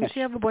boyfriend. Didn't she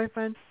have a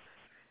boyfriend?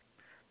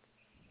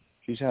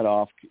 She's had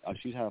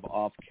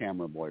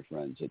off-camera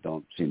boyfriends that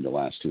don't seem to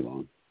last too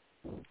long.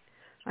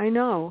 I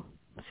know.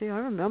 See, I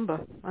remember.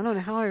 I don't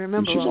know how I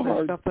remember all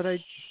this stuff, but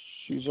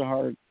she's a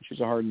hard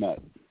nut.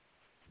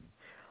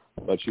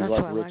 But she's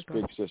like Rick's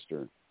big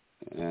sister,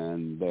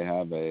 and they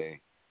have a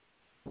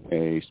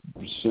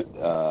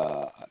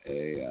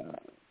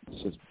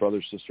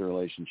brother-sister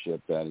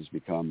relationship that has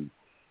become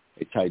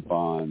a tight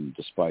bond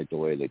despite the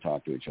way they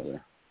talk to each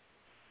other.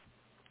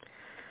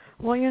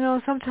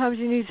 Well, sometimes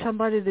you need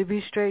somebody to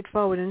be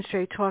straightforward and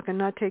straight talk and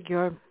not take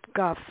your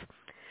guff.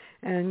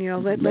 And,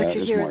 let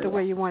you hear it the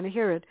way you want to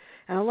hear it.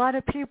 And a lot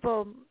of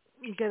people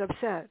get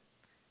upset.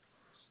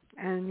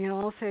 And,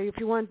 I'll say, if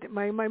you want,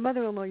 my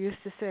mother-in-law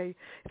used to say,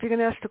 if you're going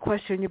to ask the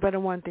question, you better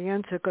want the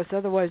answer, because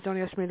otherwise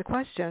don't ask me the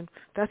question.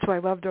 That's why I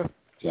loved her.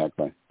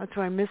 Exactly. That's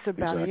what I miss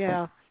about her,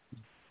 yeah.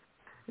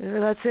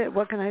 That's it.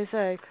 What can I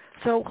say?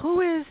 So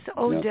who is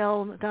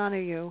Odell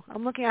Donahue? I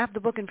have the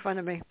book in front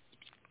of me.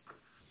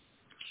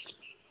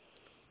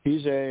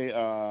 He's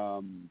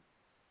an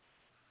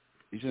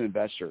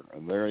investor, a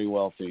very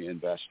wealthy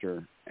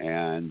investor,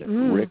 and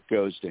Rick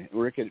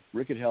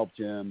had helped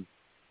him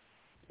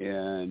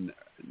in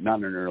not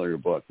in an earlier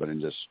book, but in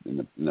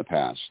the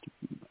past,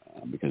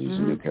 because he's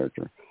a new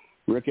character.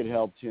 Rick had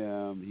helped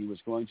him. He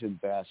was going to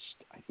invest,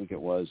 I think it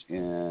was,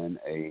 in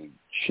a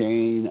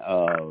chain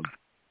of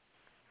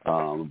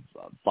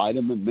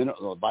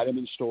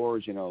vitamin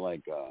stores.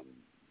 Like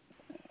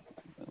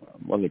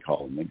what do they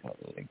call them? They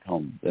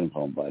don't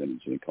call them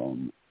vitamins. They call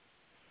them,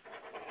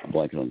 I'm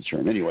blanking on the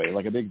term. Anyway,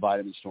 like a big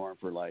vitamin store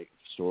for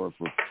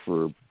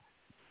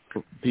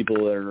people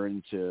that are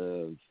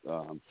into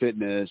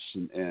fitness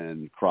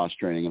and cross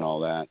training and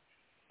all that.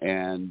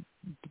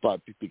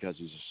 But because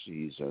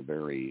he's a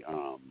very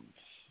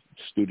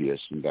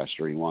studious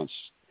investor, he wants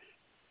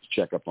to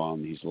check up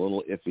on. He's a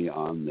little iffy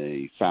on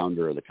the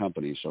founder of the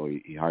company, so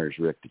he hires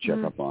Rick to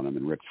check up on him.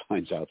 And Rick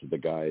finds out that the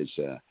guy's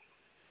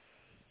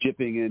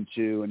dipping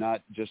into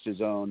not just his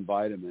own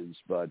vitamins,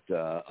 but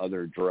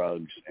other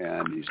drugs,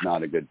 and he's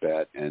not a good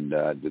bet. And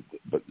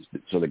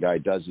so the guy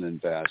doesn't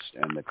invest,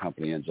 and the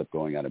company ends up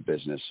going out of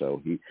business.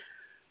 So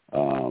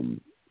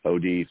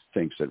OD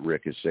thinks that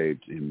Rick has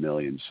saved him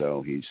millions,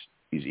 so he's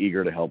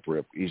eager to help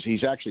Rick.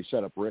 He's actually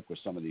set up Rick with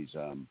some of these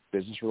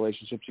business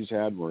relationships he's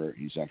had, where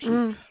he's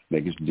actually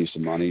making some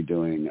decent money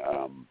doing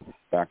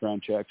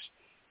background checks.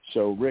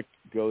 So Rick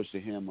goes to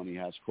him when he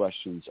has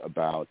questions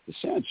about the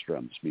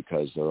Sandstroms,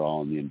 because they're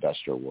all in the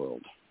investor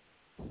world.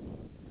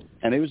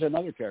 And he was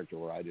another character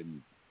where I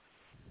didn't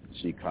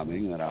see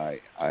coming, that I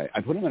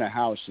put him in a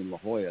house in La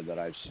Jolla that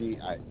I've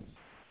seen,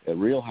 a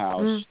real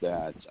house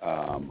that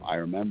I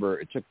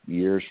remember. It took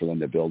years for them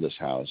to build this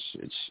house.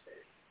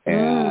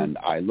 And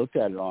I looked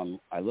at it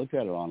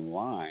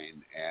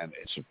online, and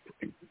it's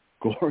a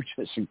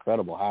gorgeous,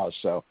 incredible house.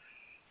 So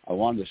I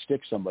wanted to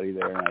stick somebody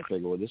there, and I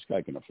figured, well, this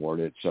guy can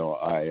afford it. So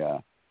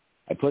I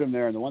put him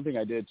there. And the one thing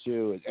I did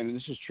too, and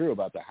this is true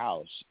about the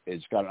house,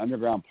 it's got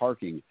underground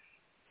parking,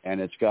 and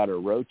it's got a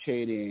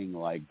rotating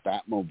like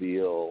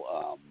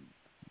Batmobile,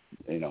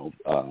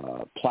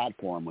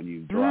 platform when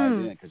you drive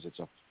in, because it's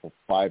a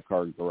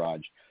 5-car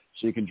garage.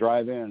 So you can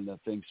drive in, and the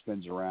thing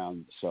spins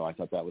around. So I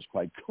thought that was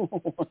quite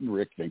cool, and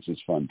Rick thinks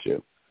it's fun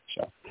too.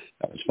 So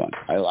that was fun.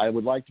 I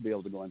would like to be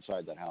able to go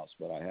inside that house,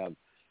 but I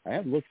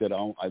have looked at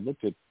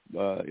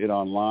it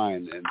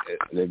online, and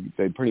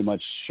they pretty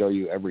much show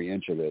you every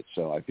inch of it.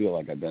 So I feel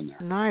like I've been there.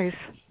 Nice.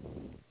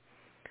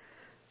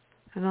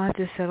 And I'll have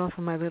to settle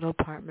for my little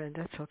apartment.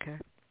 That's okay.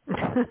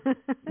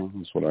 Well,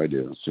 that's what I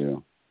do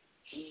too.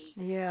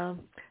 Yeah.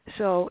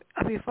 So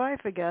before I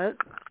forget,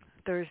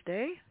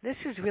 Thursday, this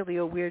is really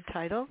a weird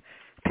title,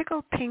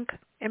 Pickle Pink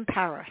in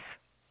Paris.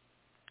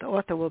 The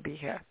author will be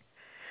here.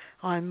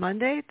 On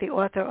Monday, the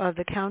author of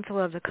The Council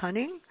of the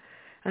Cunning.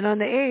 And on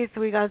the 8th,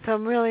 we got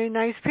some really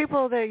nice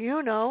people that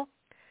you know.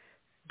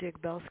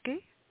 Dick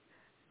Belsky,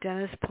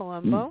 Dennis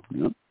Palumbo,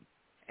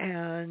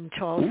 and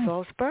Charles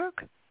Salzberg.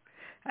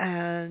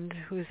 And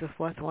who's the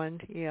fourth one?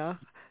 Yeah.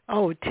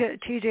 Oh,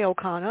 T.J.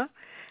 O'Connor.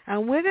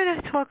 And we're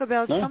going to talk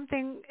about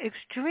something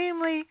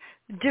extremely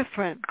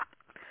different.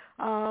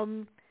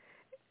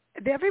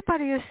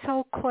 Everybody is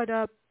so caught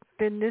up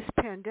in this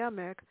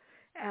pandemic,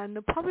 and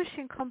the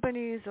publishing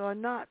companies are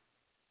not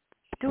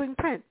doing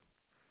print.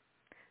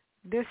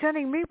 They're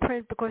sending me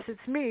print because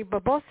it's me,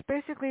 but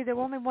basically they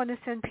only want to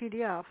send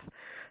PDF.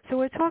 So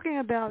we're talking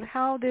about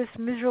how this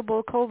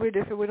miserable COVID,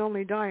 if it would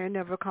only die and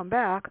never come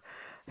back,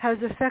 has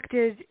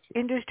affected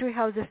industry,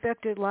 has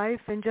affected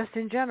life, and just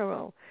in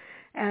general.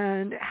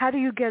 And how do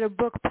you get a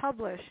book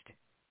published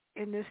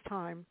in this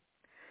time?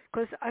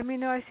 Because, I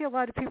see a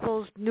lot of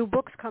people's new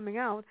books coming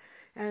out,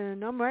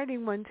 and I'm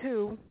writing one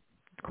too,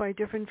 quite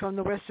different from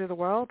the rest of the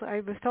world,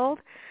 I was told.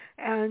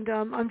 And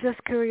I'm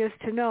just curious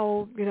to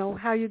know,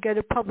 how you get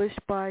it published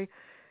by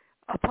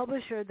a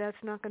publisher that's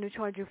not going to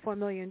charge you $4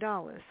 million.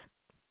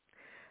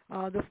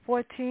 The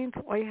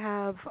 14th, we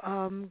have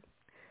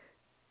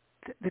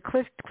the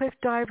Cliff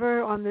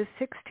Diver on the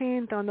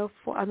 16th, on the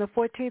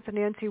 14th,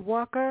 Nancy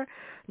Walker,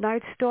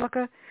 Night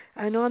Stalker,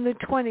 and on the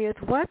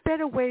 20th, what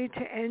better way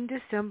to end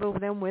December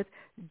than with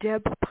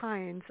Deb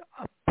Pine's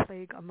A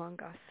Plague Among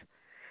Us?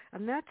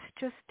 And that's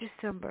just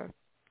December.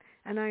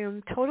 And I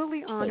am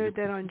totally honored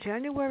that on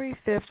January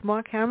 5th,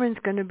 Mark Cameron's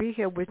going to be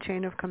here with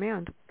Chain of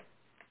Command.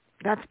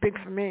 That's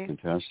big for me.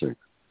 Fantastic.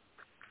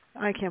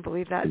 I can't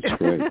believe that. It's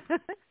great.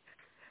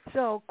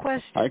 So,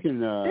 question.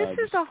 This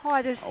is the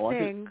hardest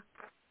thing.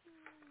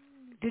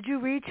 Did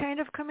you read Chain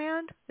of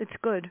Command? It's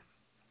good.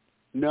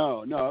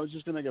 No. I was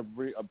just going to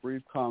make a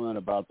brief comment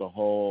about the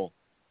whole,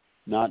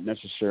 not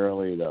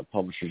necessarily the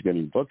publishers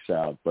getting books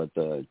out, but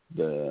the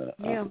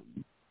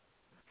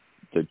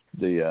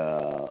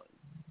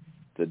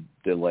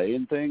delay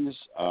in things.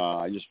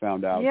 I just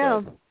found out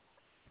that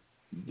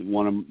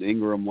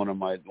Ingram, one of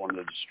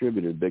the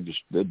distributors,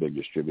 the big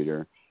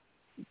distributor,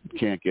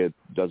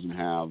 doesn't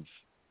have.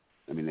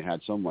 I mean, they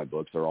had some of my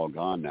books; they're all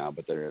gone now.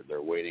 But they're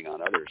waiting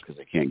on others because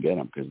they can't get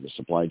them because of the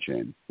supply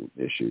chain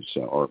issues.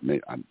 So,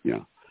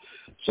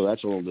 so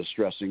that's a little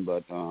distressing.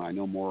 But I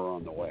know more are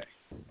on the way.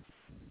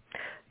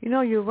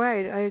 You're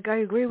right. I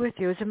agree with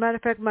you. As a matter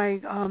of fact, my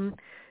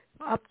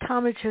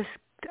optometrist,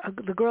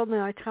 the girl in the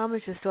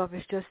optometrist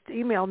office, just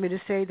emailed me to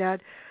say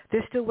that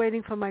they're still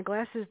waiting for my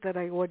glasses that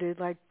I ordered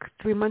like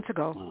 3 months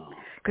ago.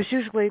 Because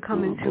usually they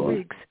come in 2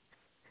 weeks.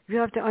 You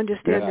have to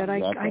understand that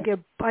exactly.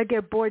 I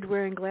get bored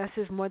wearing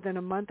glasses more than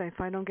a month. If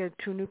I don't get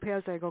 2 new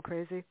pairs, I go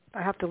crazy.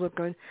 I have to look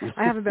good.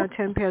 I have about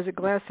 10 pairs of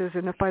glasses,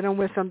 and if I don't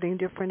wear something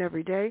different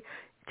every day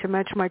to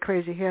match my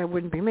crazy hair, it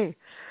wouldn't be me.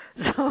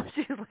 So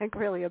she's like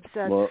really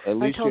upset. Well, at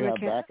least you have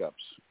backups.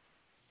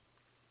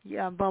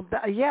 Yeah,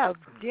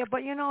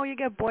 but you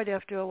get bored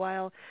after a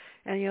while,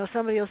 and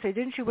somebody will say,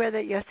 "Didn't you wear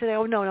that yesterday?"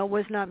 Oh no, it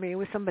was not me. It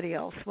was somebody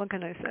else. What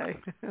can I say?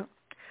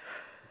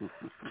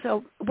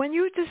 So when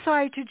you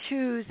decide to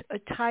choose a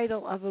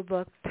title of a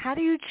book, how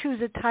do you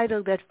choose a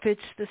title that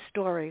fits the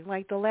story,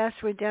 like The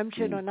Last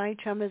Redemption or Night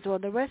Tremors or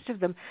the rest of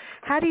them?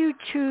 How do you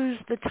choose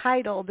the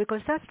title?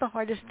 Because that's the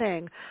hardest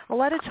thing. A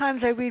lot of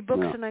times I read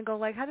books and I go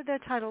like, how did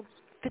that title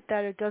fit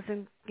that? It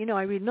doesn't,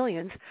 I read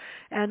millions.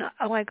 And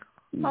I'm like,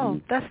 oh,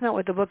 that's not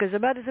what the book is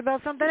about. It's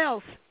about something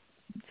else.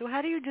 So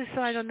how do you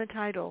decide on the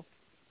title?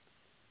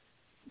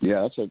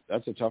 Yeah,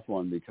 that's a tough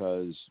one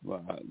because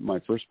my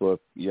first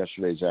book,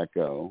 Yesterday's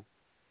Echo,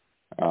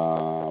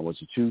 was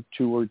a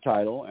two-word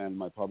title, and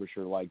my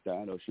publisher liked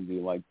that. Ocean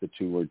View liked the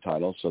two-word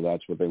title, so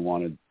that's what they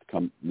wanted to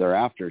come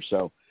thereafter.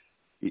 So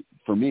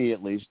for me,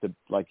 at least,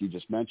 like you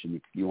just mentioned,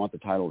 you want the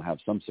title to have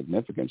some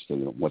significance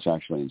to what's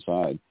actually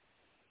inside.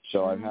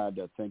 So I've had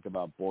to think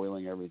about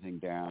boiling everything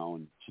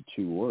down to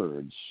 2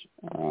 words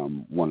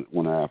when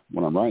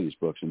I'm writing these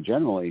books, and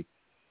generally,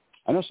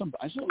 I know some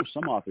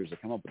authors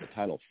that come up with the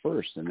title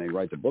first and they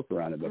write the book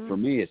around it, but for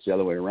me, it's the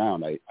other way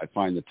around. I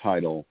find the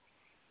title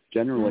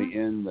generally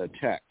in the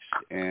text.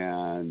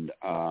 And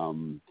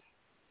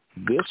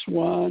this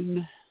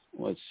one,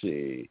 let's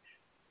see,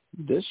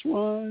 I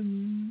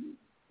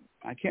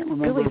can't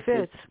remember. Really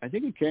fits. I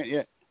think it can't.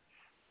 Yeah.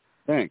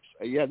 Thanks.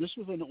 Yeah, this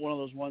was one of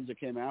those ones that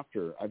came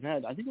after. I've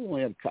had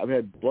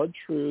Blood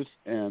Truth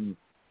and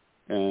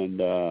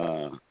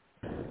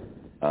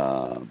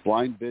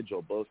Blind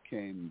Vigil both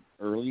came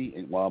early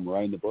while I'm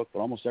writing the book, but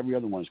almost every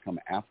other one has come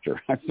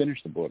after I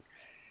finished the book.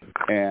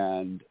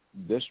 And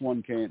this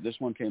one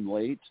came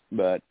late,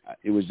 but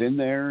it was in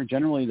there.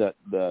 Generally,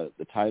 the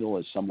title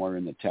is somewhere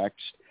in the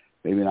text,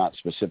 maybe not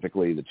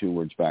specifically the 2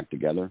 words back to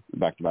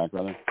back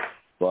rather.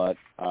 But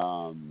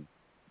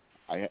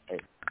I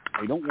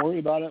don't worry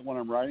about it when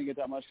I'm writing it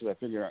that much because I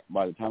figure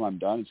by the time I'm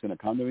done, it's going to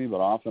come to me.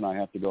 But often I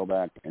have to go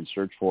back and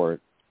search for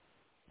it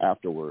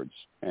afterwards.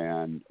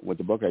 And with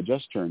the book I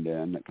just turned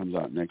in that comes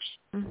out next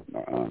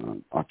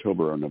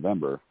October or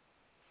November,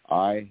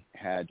 I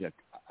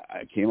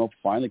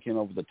finally came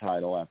up with the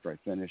title after I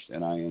finished,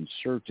 and I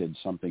inserted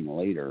something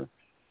later.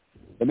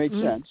 It made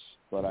sense,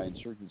 but I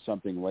inserted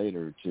something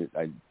later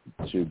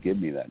to give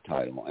me that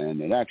title,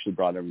 and it actually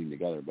brought everything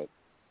together. But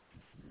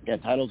yeah,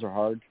 titles are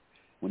hard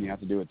when you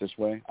have to do it this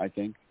way, I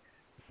think.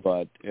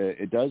 But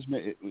it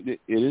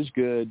is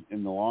good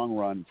in the long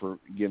run for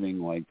giving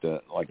like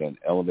an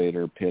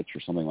elevator pitch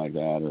or something like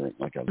that, or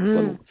like a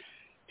little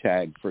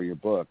tag for your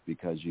book,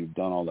 because you've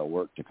done all that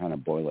work to kind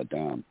of boil it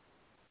down,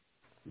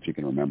 if you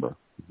can remember,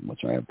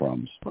 which I have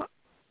problems.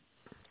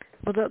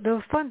 Well,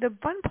 the fun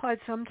part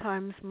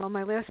sometimes,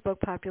 my last book,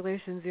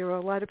 Population Zero,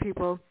 a lot of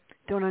people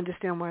don't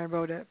understand why I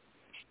wrote it.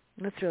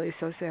 That's really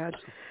so sad.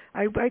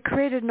 I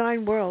created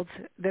 9 worlds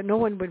that no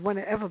one would want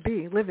to ever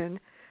live in.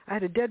 I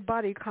had a dead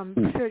body come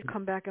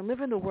back and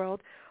live in the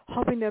world,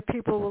 hoping that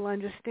people will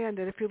understand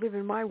that if you live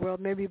in my world,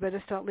 maybe you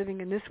better start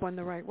living in this one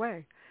the right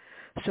way.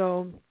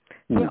 So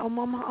yeah,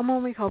 I'm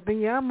only hoping.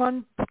 Yeah, I'm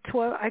on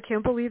tour. I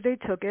can't believe they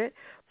took it.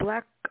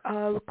 Black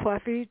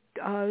Coffee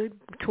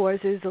Tours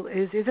is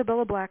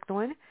Isabella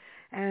Blackthorne,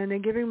 and they're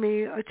giving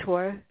me a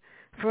tour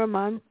for a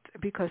month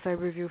because I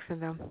review for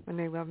them and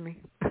they love me.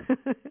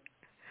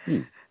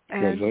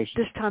 And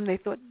this time they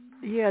thought,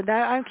 Yeah,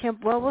 that I can't.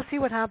 Well, we'll see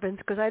what happens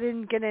because I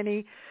didn't get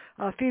any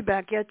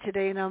feedback yet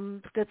today,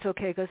 and that's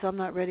okay because I'm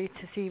not ready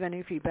to see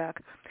any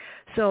feedback.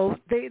 So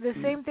the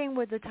same thing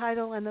with the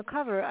title and the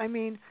cover. I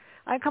mean,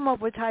 I come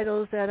up with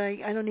titles that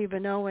I don't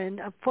even know, and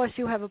of course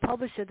you have a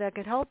publisher that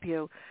could help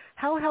you.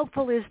 How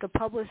helpful is the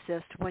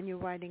publicist when you're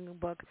writing a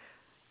book?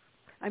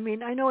 I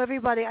mean, I know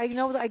everybody. I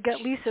know that I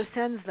get Lisa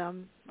sends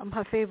them. I'm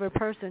her favorite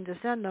person to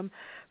send them,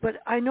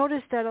 but I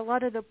noticed that a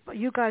lot of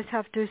you guys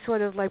have to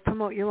sort of like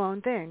promote your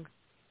own thing.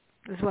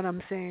 Is what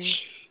I'm saying.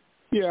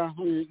 Yeah,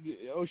 I mean,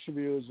 Ocean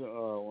View is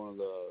one of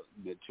the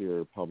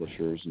mid-tier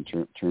publishers in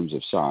terms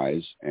of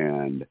size,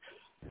 and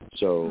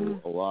so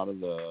a lot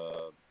of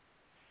the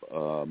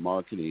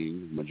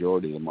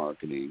majority of the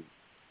marketing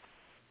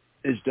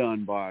is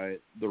done by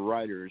the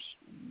writers,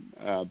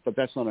 but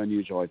that's not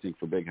unusual, I think,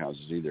 for big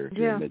houses either if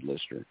you're a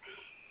mid-lister.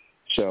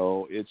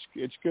 So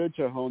it's good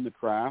to hone the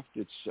craft.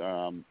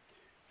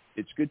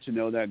 It's good to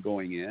know that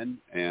going in,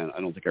 and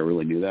I don't think I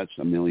really knew that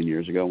a million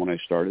years ago when I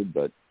started,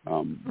 but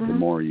the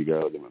more you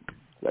go,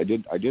 I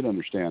did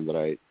understand that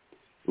it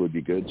would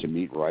be good to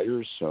meet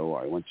writers, so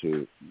I went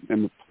to,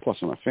 and plus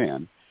I'm a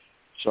fan,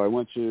 so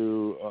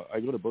I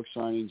go to book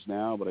signings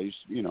now, but I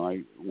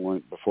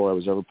went, before I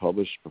was ever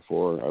published,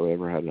 before I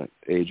ever had an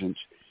agent,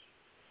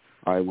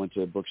 I went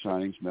to book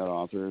signings, met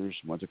authors,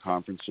 went to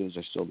conferences,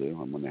 I still do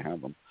when they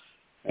have them,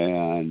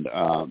 and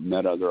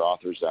met other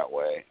authors that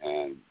way,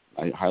 and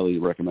I highly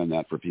recommend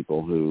that for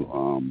people who,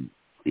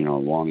 are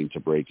longing to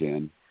break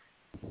in.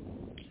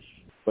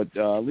 But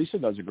Lisa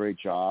does a great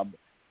job.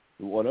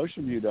 What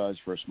Ocean View does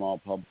for a small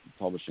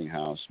publishing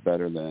house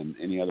better than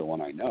any other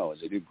one I know is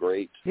they do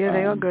great. Yeah,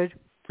 they are good.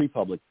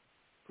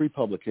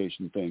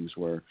 Pre-publication things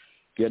where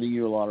getting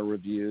you a lot of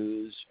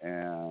reviews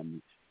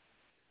and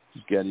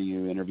getting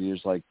you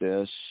interviews like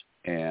this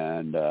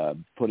and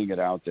putting it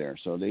out there.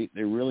 So they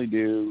really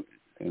do,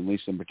 and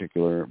Lisa in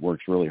particular,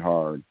 works really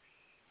hard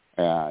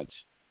at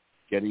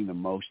getting the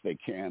most they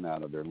can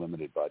out of their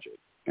limited budget.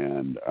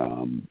 And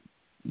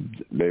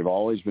they've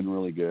always been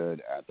really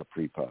good at the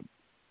pre-pub.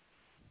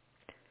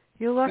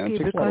 You're lucky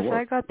because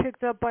I got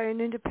picked up by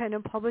an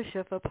independent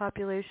publisher for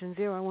Population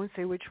Zero. I won't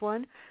say which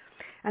one.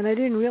 And I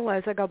didn't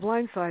realize I got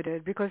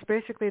blindsided because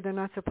basically they're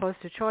not supposed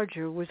to charge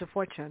you. It was a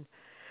fortune.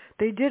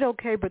 They did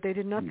okay, but they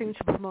did nothing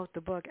to promote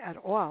the book at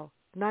all.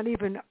 Not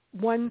even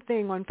one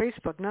thing on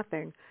Facebook,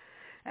 nothing.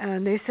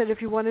 And they said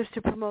if you want us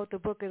to promote the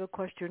book, it'll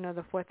cost you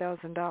another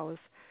 $4,000.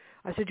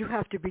 I said, you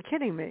have to be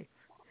kidding me.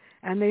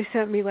 And they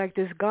sent me like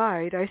this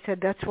guide. I said,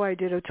 that's why I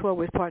did a tour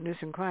with Partners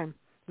in Crime,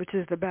 which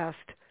is the best.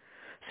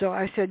 So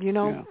I said,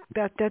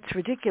 that's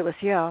ridiculous,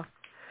 yeah.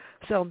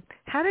 So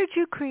how did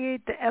you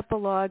create the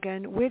epilogue,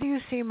 and where do you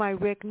see my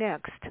Rick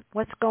next?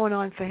 What's going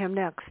on for him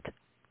next?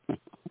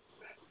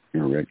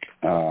 Rick.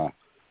 Every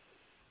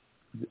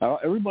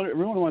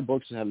one of my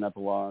books has had an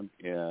epilogue.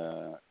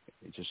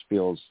 It just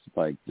feels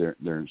like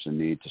there's a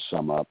need to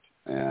sum up,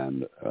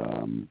 and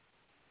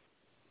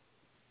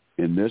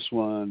in this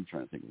one, I'm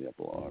trying to think of the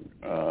epilogue.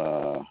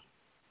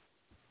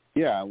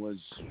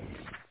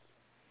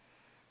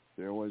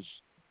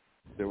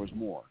 There was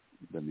more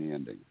than the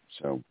ending.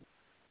 So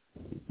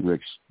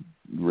Rick's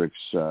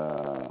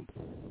I'm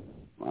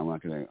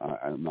not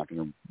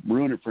gonna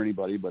ruin it for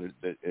anybody, but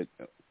it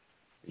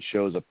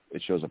shows a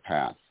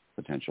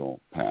potential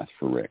path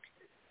for Rick.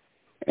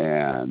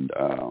 And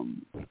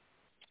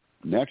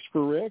next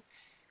for Rick,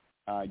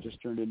 I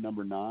just turned in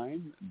number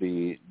 9,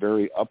 the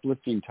very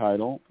uplifting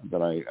title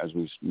that as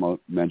we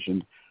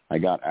mentioned, I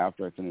got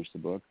after I finished the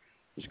book.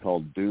 It's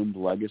called Doomed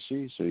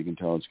Legacy, so you can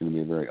tell it's going to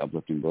be a very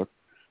uplifting book.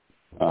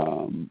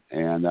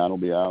 And that'll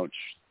be out,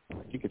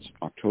 I think it's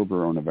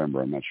October or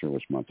November. I'm not sure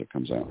which month it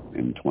comes out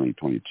in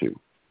 2022.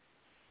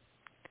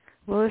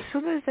 Well, as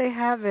soon as they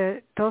have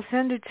it, they'll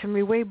send it to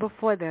me way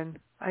before then.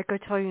 I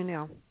could tell you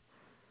now.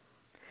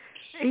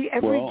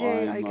 Every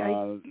day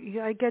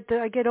I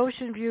get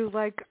Ocean View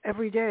like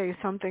every day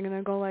something, and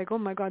I go like, oh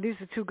my God, these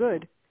are too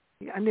good,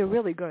 and they're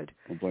really good.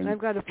 And I've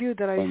got a few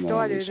that I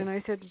started, and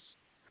I said,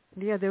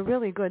 yeah, they're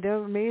really good, they're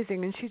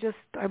amazing. And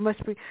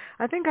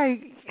I think I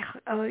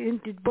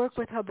did work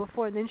with her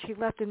before, and then she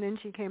left, and then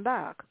she came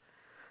back.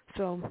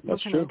 So what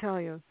can I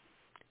tell you?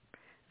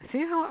 See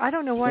how I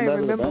don't know why I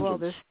remember all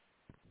this.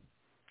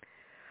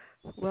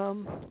 Well,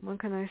 what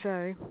can I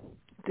say?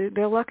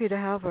 They're lucky to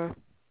have her.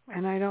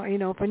 And I don't,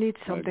 if I need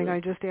something, I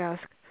just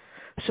ask.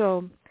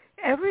 So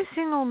every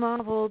single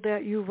novel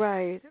that you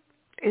write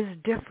is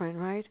different,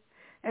 right?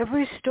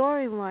 Every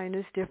storyline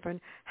is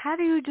different. How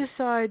do you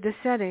decide the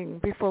setting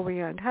before we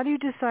end? How do you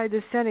decide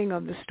the setting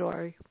of the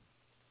story?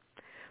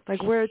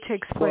 Like where it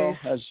takes place?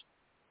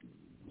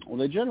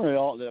 They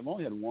generally they've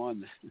only had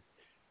one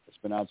that's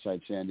been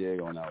outside San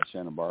Diego, and now it's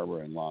Santa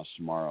Barbara and Los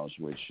Samaros,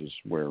 which is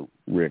where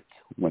Rick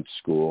went to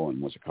school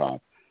and was a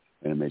cop,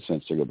 and it made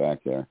sense to go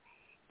back there.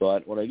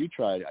 But what I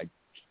try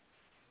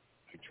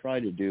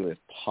to do, if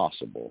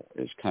possible,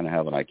 is kind of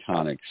have an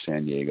iconic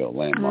San Diego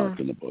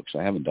landmark in the books.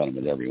 I haven't done it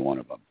with every one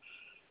of them.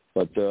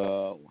 But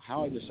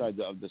how I decide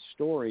the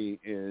story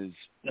is,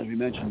 as we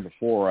mentioned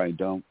before, I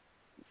don't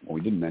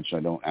we didn't mention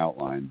I don't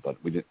outline, but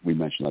we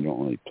mentioned I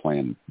don't really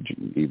plan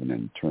even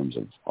in terms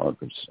of arc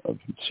of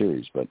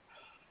series. But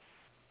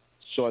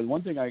so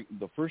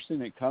the first thing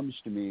that comes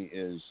to me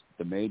is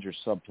the major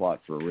subplot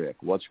for Rick.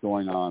 What's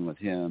going on with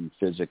him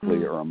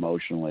physically or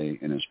emotionally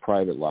in his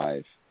private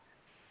life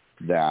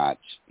that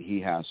he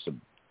has to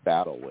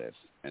battle with,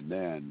 and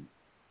then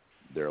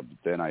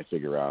I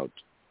figure out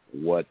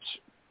what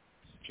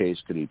case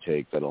could he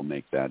take that'll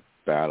make that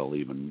battle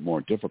even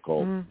more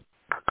difficult.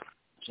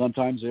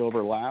 Sometimes they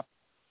overlap.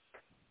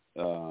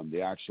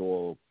 The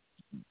actual,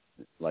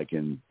 like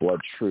in Blood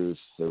Truth,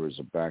 there was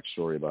a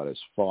backstory about his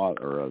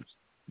father, or a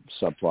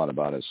subplot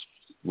about his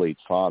late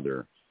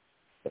father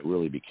that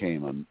really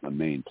became a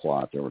main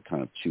plot. There were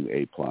kind of two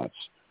A plots.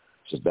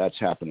 So that's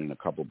happened in a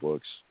couple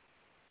books.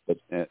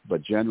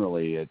 But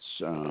generally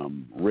it's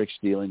Rick's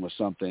dealing with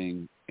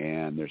something,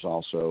 and there's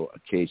also a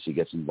case he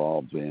gets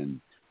involved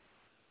in,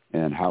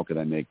 and how could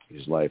I make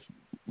his life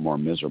more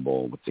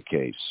miserable with the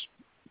case.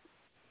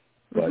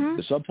 But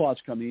the subplots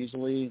come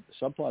easily.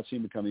 The subplots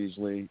seem to come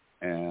easily,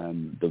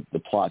 and the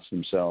plots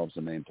themselves,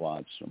 the main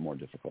plots, are more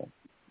difficult.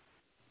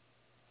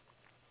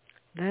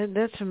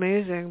 That's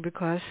amazing,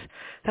 because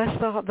that's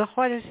the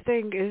hardest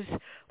thing is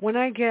when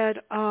I get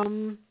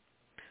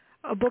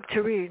a book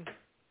to read,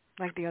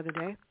 like the other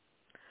day,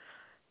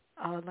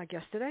 like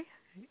yesterday,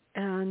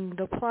 and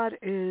the plot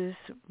is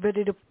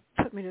ready to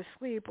put me to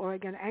sleep, or I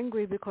get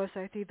angry because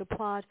I think the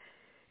plot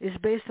is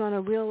based on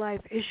a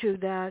real-life issue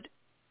that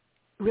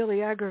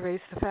really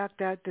aggravates the fact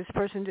that this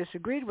person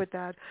disagreed with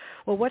that.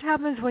 Well, what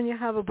happens when you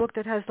have a book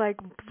that has like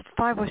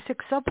 5 or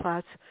 6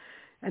 subplots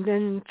and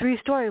then 3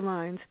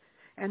 storylines,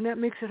 and that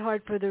makes it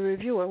hard for the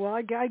reviewer? Well,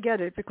 I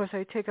get it, because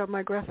I take out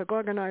my graphic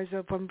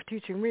organizer from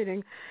teaching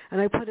reading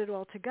and I put it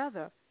all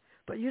together.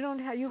 But you don't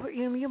have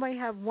you might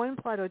have 1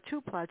 plot or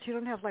 2 plots. You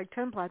don't have like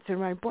 10 plots in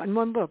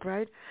one book,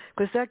 right?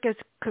 Because that gets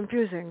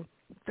confusing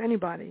for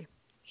anybody.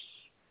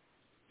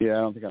 Yeah,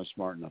 I don't think I'm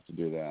smart enough to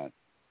do that.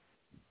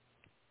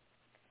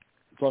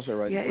 Plus, I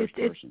write in first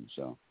person,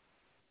 so.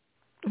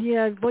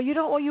 Yeah, well, you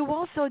don't. Well, you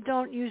also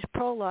don't use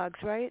prologues,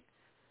 right?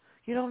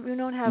 You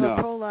don't have a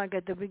prologue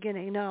at the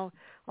beginning. No,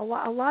 a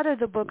lot of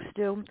the books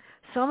do.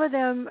 Some of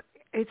them,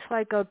 it's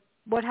like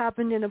what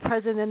happened in the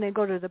present, and they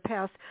go to the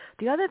past.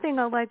 The other thing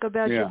I like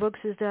about your books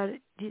is that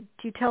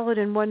you tell it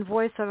in one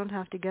voice. I don't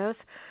have to guess.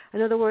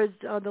 In other words,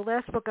 the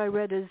last book I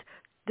read is,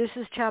 this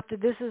is chapter,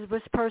 this is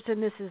this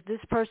person, this is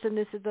this person,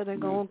 this is that. I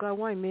go, oh God,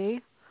 why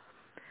me?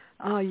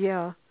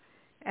 Yeah.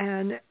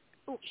 And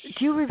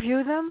do you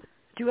review them?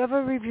 Do you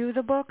ever review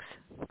the books?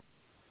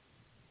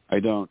 I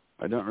don't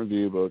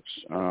review books.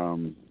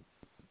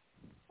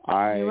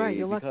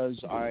 Because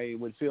I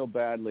would feel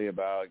badly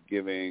about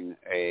giving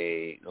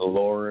a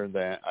lore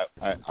that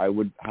I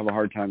would have a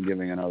hard time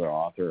giving another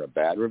author a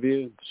bad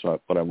review.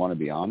 But I want to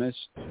be honest,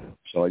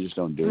 so I just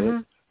don't do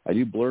it. I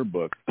do blurb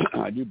books.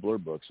 I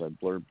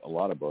blurb a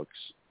lot of books,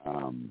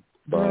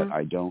 but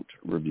I don't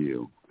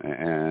review.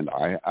 And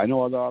I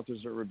know other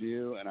authors that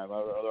review, and I've had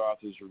other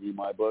authors review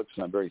my books,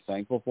 and I'm very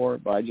thankful for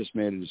it. But I just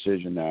made a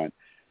decision that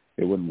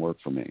it wouldn't work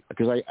for me,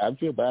 because I'd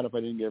feel bad if I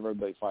didn't give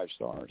everybody 5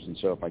 stars. And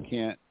so if I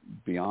can't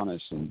be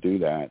honest and do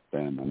that,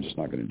 then I'm just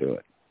not going to do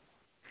it.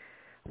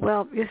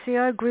 Well, you see,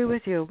 I agree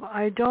with you.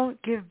 I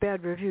don't give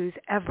bad reviews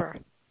ever.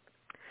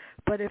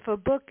 But if a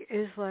book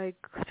is like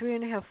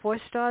 3.5, 4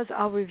 stars,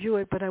 I'll review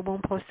it, but I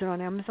won't post it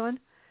on Amazon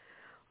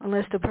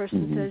unless the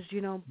person says,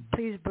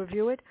 please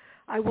review it.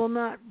 I will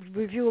not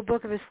review a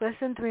book if it's less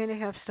than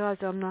 3.5 stars.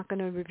 I'm not going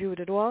to review it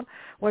at all,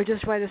 or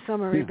just write a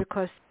summary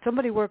because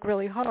somebody worked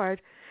really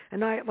hard.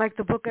 And I like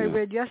the book I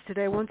read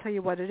yesterday. I won't tell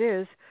you what it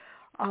is.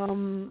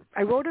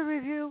 I wrote a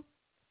review.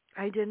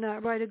 I did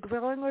not write a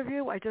glowing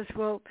review. I just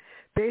wrote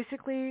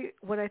basically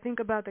what I think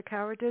about the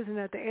characters, and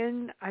at the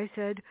end I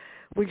said,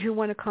 would you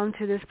want to come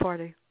to this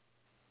party?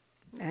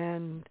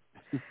 And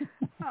it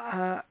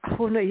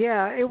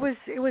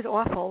was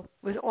awful.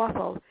 It was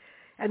awful.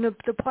 And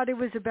the party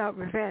was about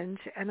revenge,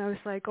 and I was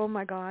like, oh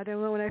my God.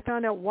 And when I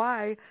found out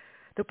why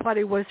the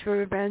party was for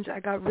revenge, I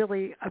got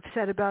really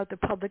upset about the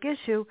public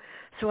issue.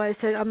 So I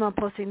said, I'm not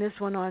posting this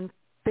one on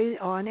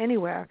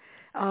anywhere.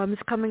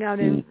 It's coming out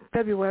in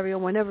February or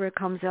whenever it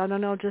comes out,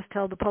 and I'll just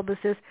tell the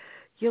publicist,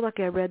 you're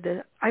lucky I read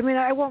this. I mean,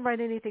 I won't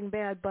write anything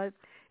bad, but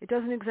it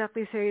doesn't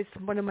exactly say it's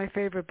one of my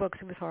favorite books.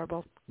 It was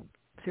horrible.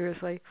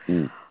 Seriously.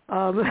 Thank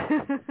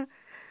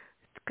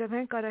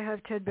God I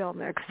have Ted Bell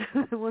next.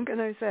 What can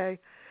I say?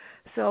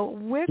 So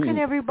where can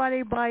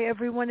everybody buy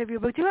every one of your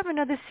books? Do you have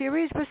another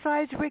series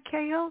besides Rick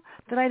Cahill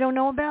that I don't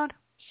know about?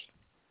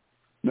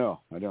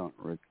 No, I don't.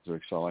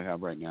 Rick's all I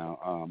have right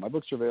now. My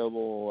books are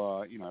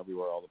available,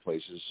 everywhere, all the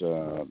places,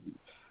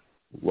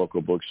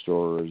 local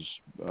bookstores,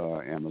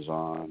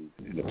 Amazon,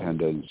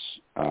 independents.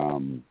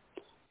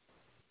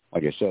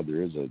 Like I said,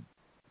 there is a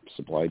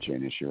supply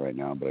chain issue right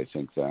now, but I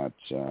think that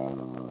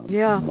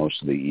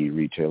most of the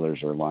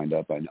e-retailers are lined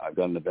up. I've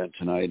got an event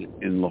tonight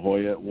in La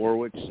Jolla at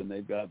Warwick's, and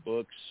they've got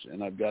books,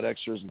 and I've got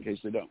extras in case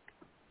they don't.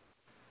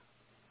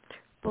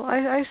 Well,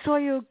 I saw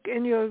you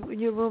in your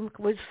room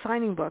with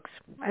signing books.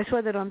 I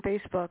saw that on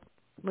Facebook.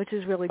 which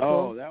is really cool.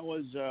 Oh, that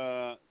was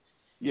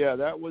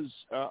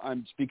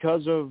I'm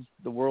because of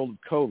the world of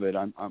COVID.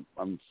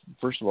 I'm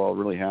first of all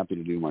really happy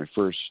to do my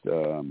first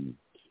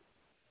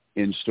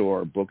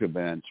in-store book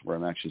event where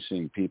I'm actually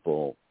seeing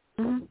people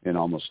in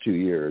almost 2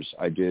 years.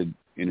 I did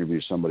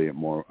interview somebody at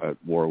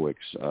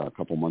Warwick's a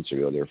couple months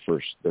ago. Their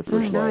first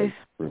live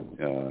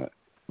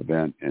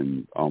event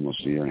in almost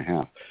a year and a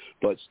half.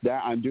 But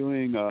that I'm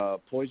doing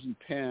Poison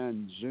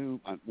Pen Zoom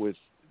with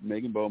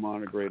Megan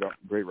Beaumont, a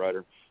great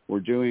writer. We're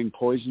doing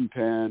Poison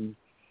Pen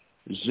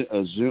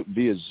Zoom,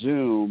 via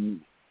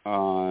Zoom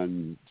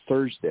on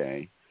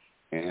Thursday,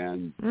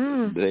 and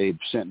they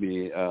sent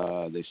me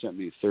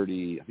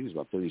 30, I think it was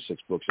about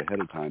 36 books ahead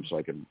of time, so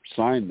I could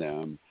sign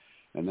them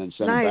and then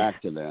send them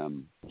back to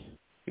them.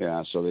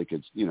 Yeah, so they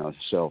could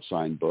sell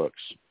signed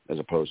books as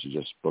opposed to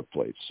just book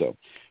plates. So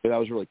that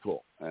was really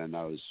cool, and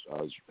I was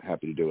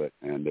happy to do it,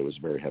 and it was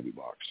a very heavy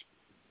box.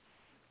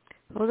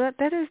 Well,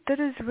 that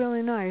is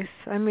really nice.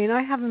 I mean,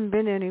 I haven't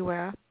been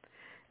anywhere,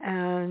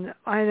 and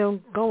I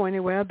don't go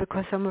anywhere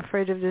because I'm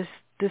afraid of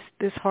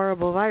this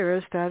horrible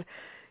virus that,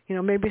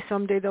 maybe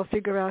someday they'll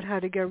figure out how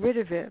to get rid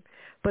of it.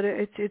 But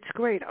it's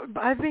great.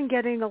 I've been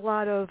getting a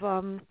lot of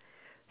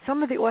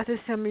some of the authors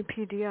send me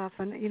PDF,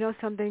 and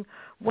something.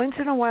 Once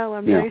in a while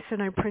I'm nice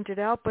and I print it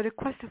out, but it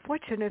costs a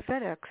fortune at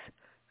FedEx.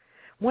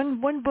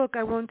 One book,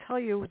 I won't tell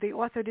you, the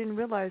author didn't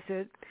realize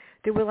it.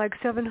 There were like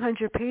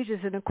 700 pages,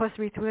 and it cost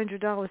me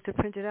 $300 to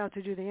print it out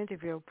to do the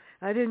interview.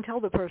 I didn't tell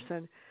the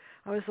person.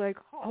 I was like,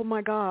 oh,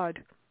 my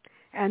God.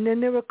 And then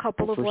there were a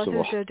couple of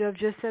authors that have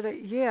just said,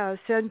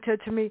 said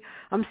to me,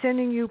 I'm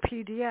sending you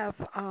PDF.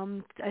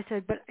 I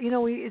said, but,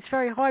 it's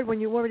very hard when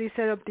you already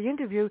set up the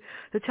interview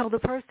to tell the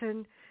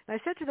person. And I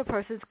said to the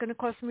person, it's going to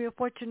cost me a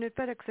fortune at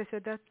FedEx. I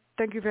said,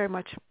 thank you very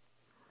much.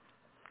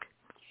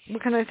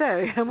 What can I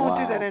say? I won't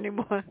do that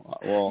anymore.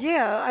 Well,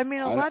 I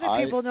mean, a lot of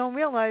people don't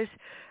realize,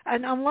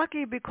 and I'm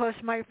lucky because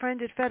my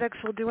friend at FedEx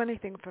will do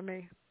anything for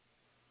me.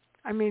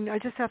 I mean, I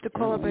just have to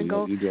call up and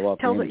go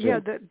tell them. Yeah,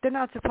 they're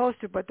not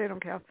supposed to, but they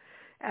don't care.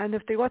 And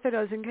if the author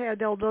doesn't care,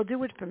 they'll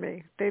do it for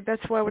me.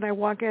 That's why when I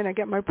walk in, I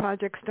get my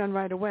projects done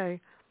right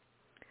away.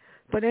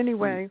 But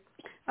anyway,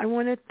 I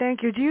want to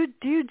thank you. Do you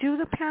do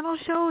the panel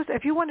shows?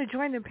 If you want to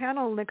join the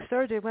panel next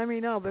Thursday, let me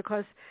know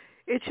because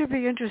it should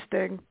be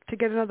interesting to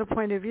get another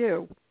point of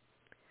view.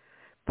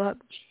 But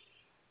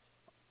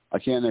I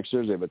can't next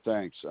Thursday, but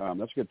thanks.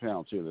 That's a good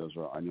panel too.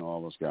 I know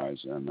all those guys,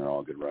 and they're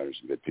all good writers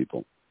and good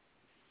people.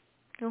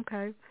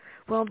 Okay.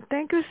 Well,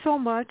 thank you so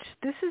much.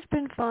 This has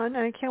been fun,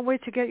 and I can't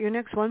wait to get your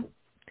next one.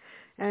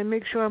 And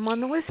make sure I'm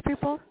on the list,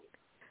 people.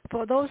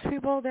 For those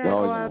people that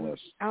are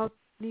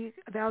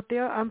out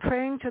there, I'm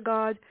praying to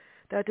God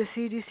that the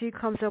CDC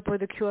comes up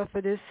with a cure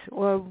for this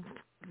or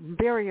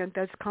variant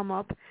that's come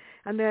up,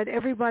 and that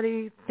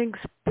everybody thinks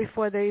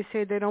before they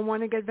say they don't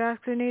want to get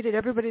vaccinated.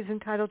 Everybody's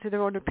entitled to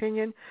their own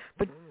opinion,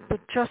 but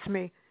trust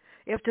me,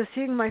 after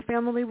seeing my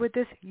family with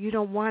this, you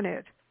don't want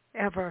it,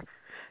 ever.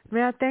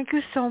 Matt, thank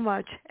you so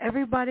much.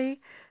 Everybody,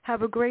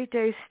 have a great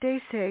day.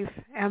 Stay safe,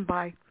 and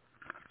bye.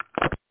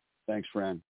 Thanks, Fran.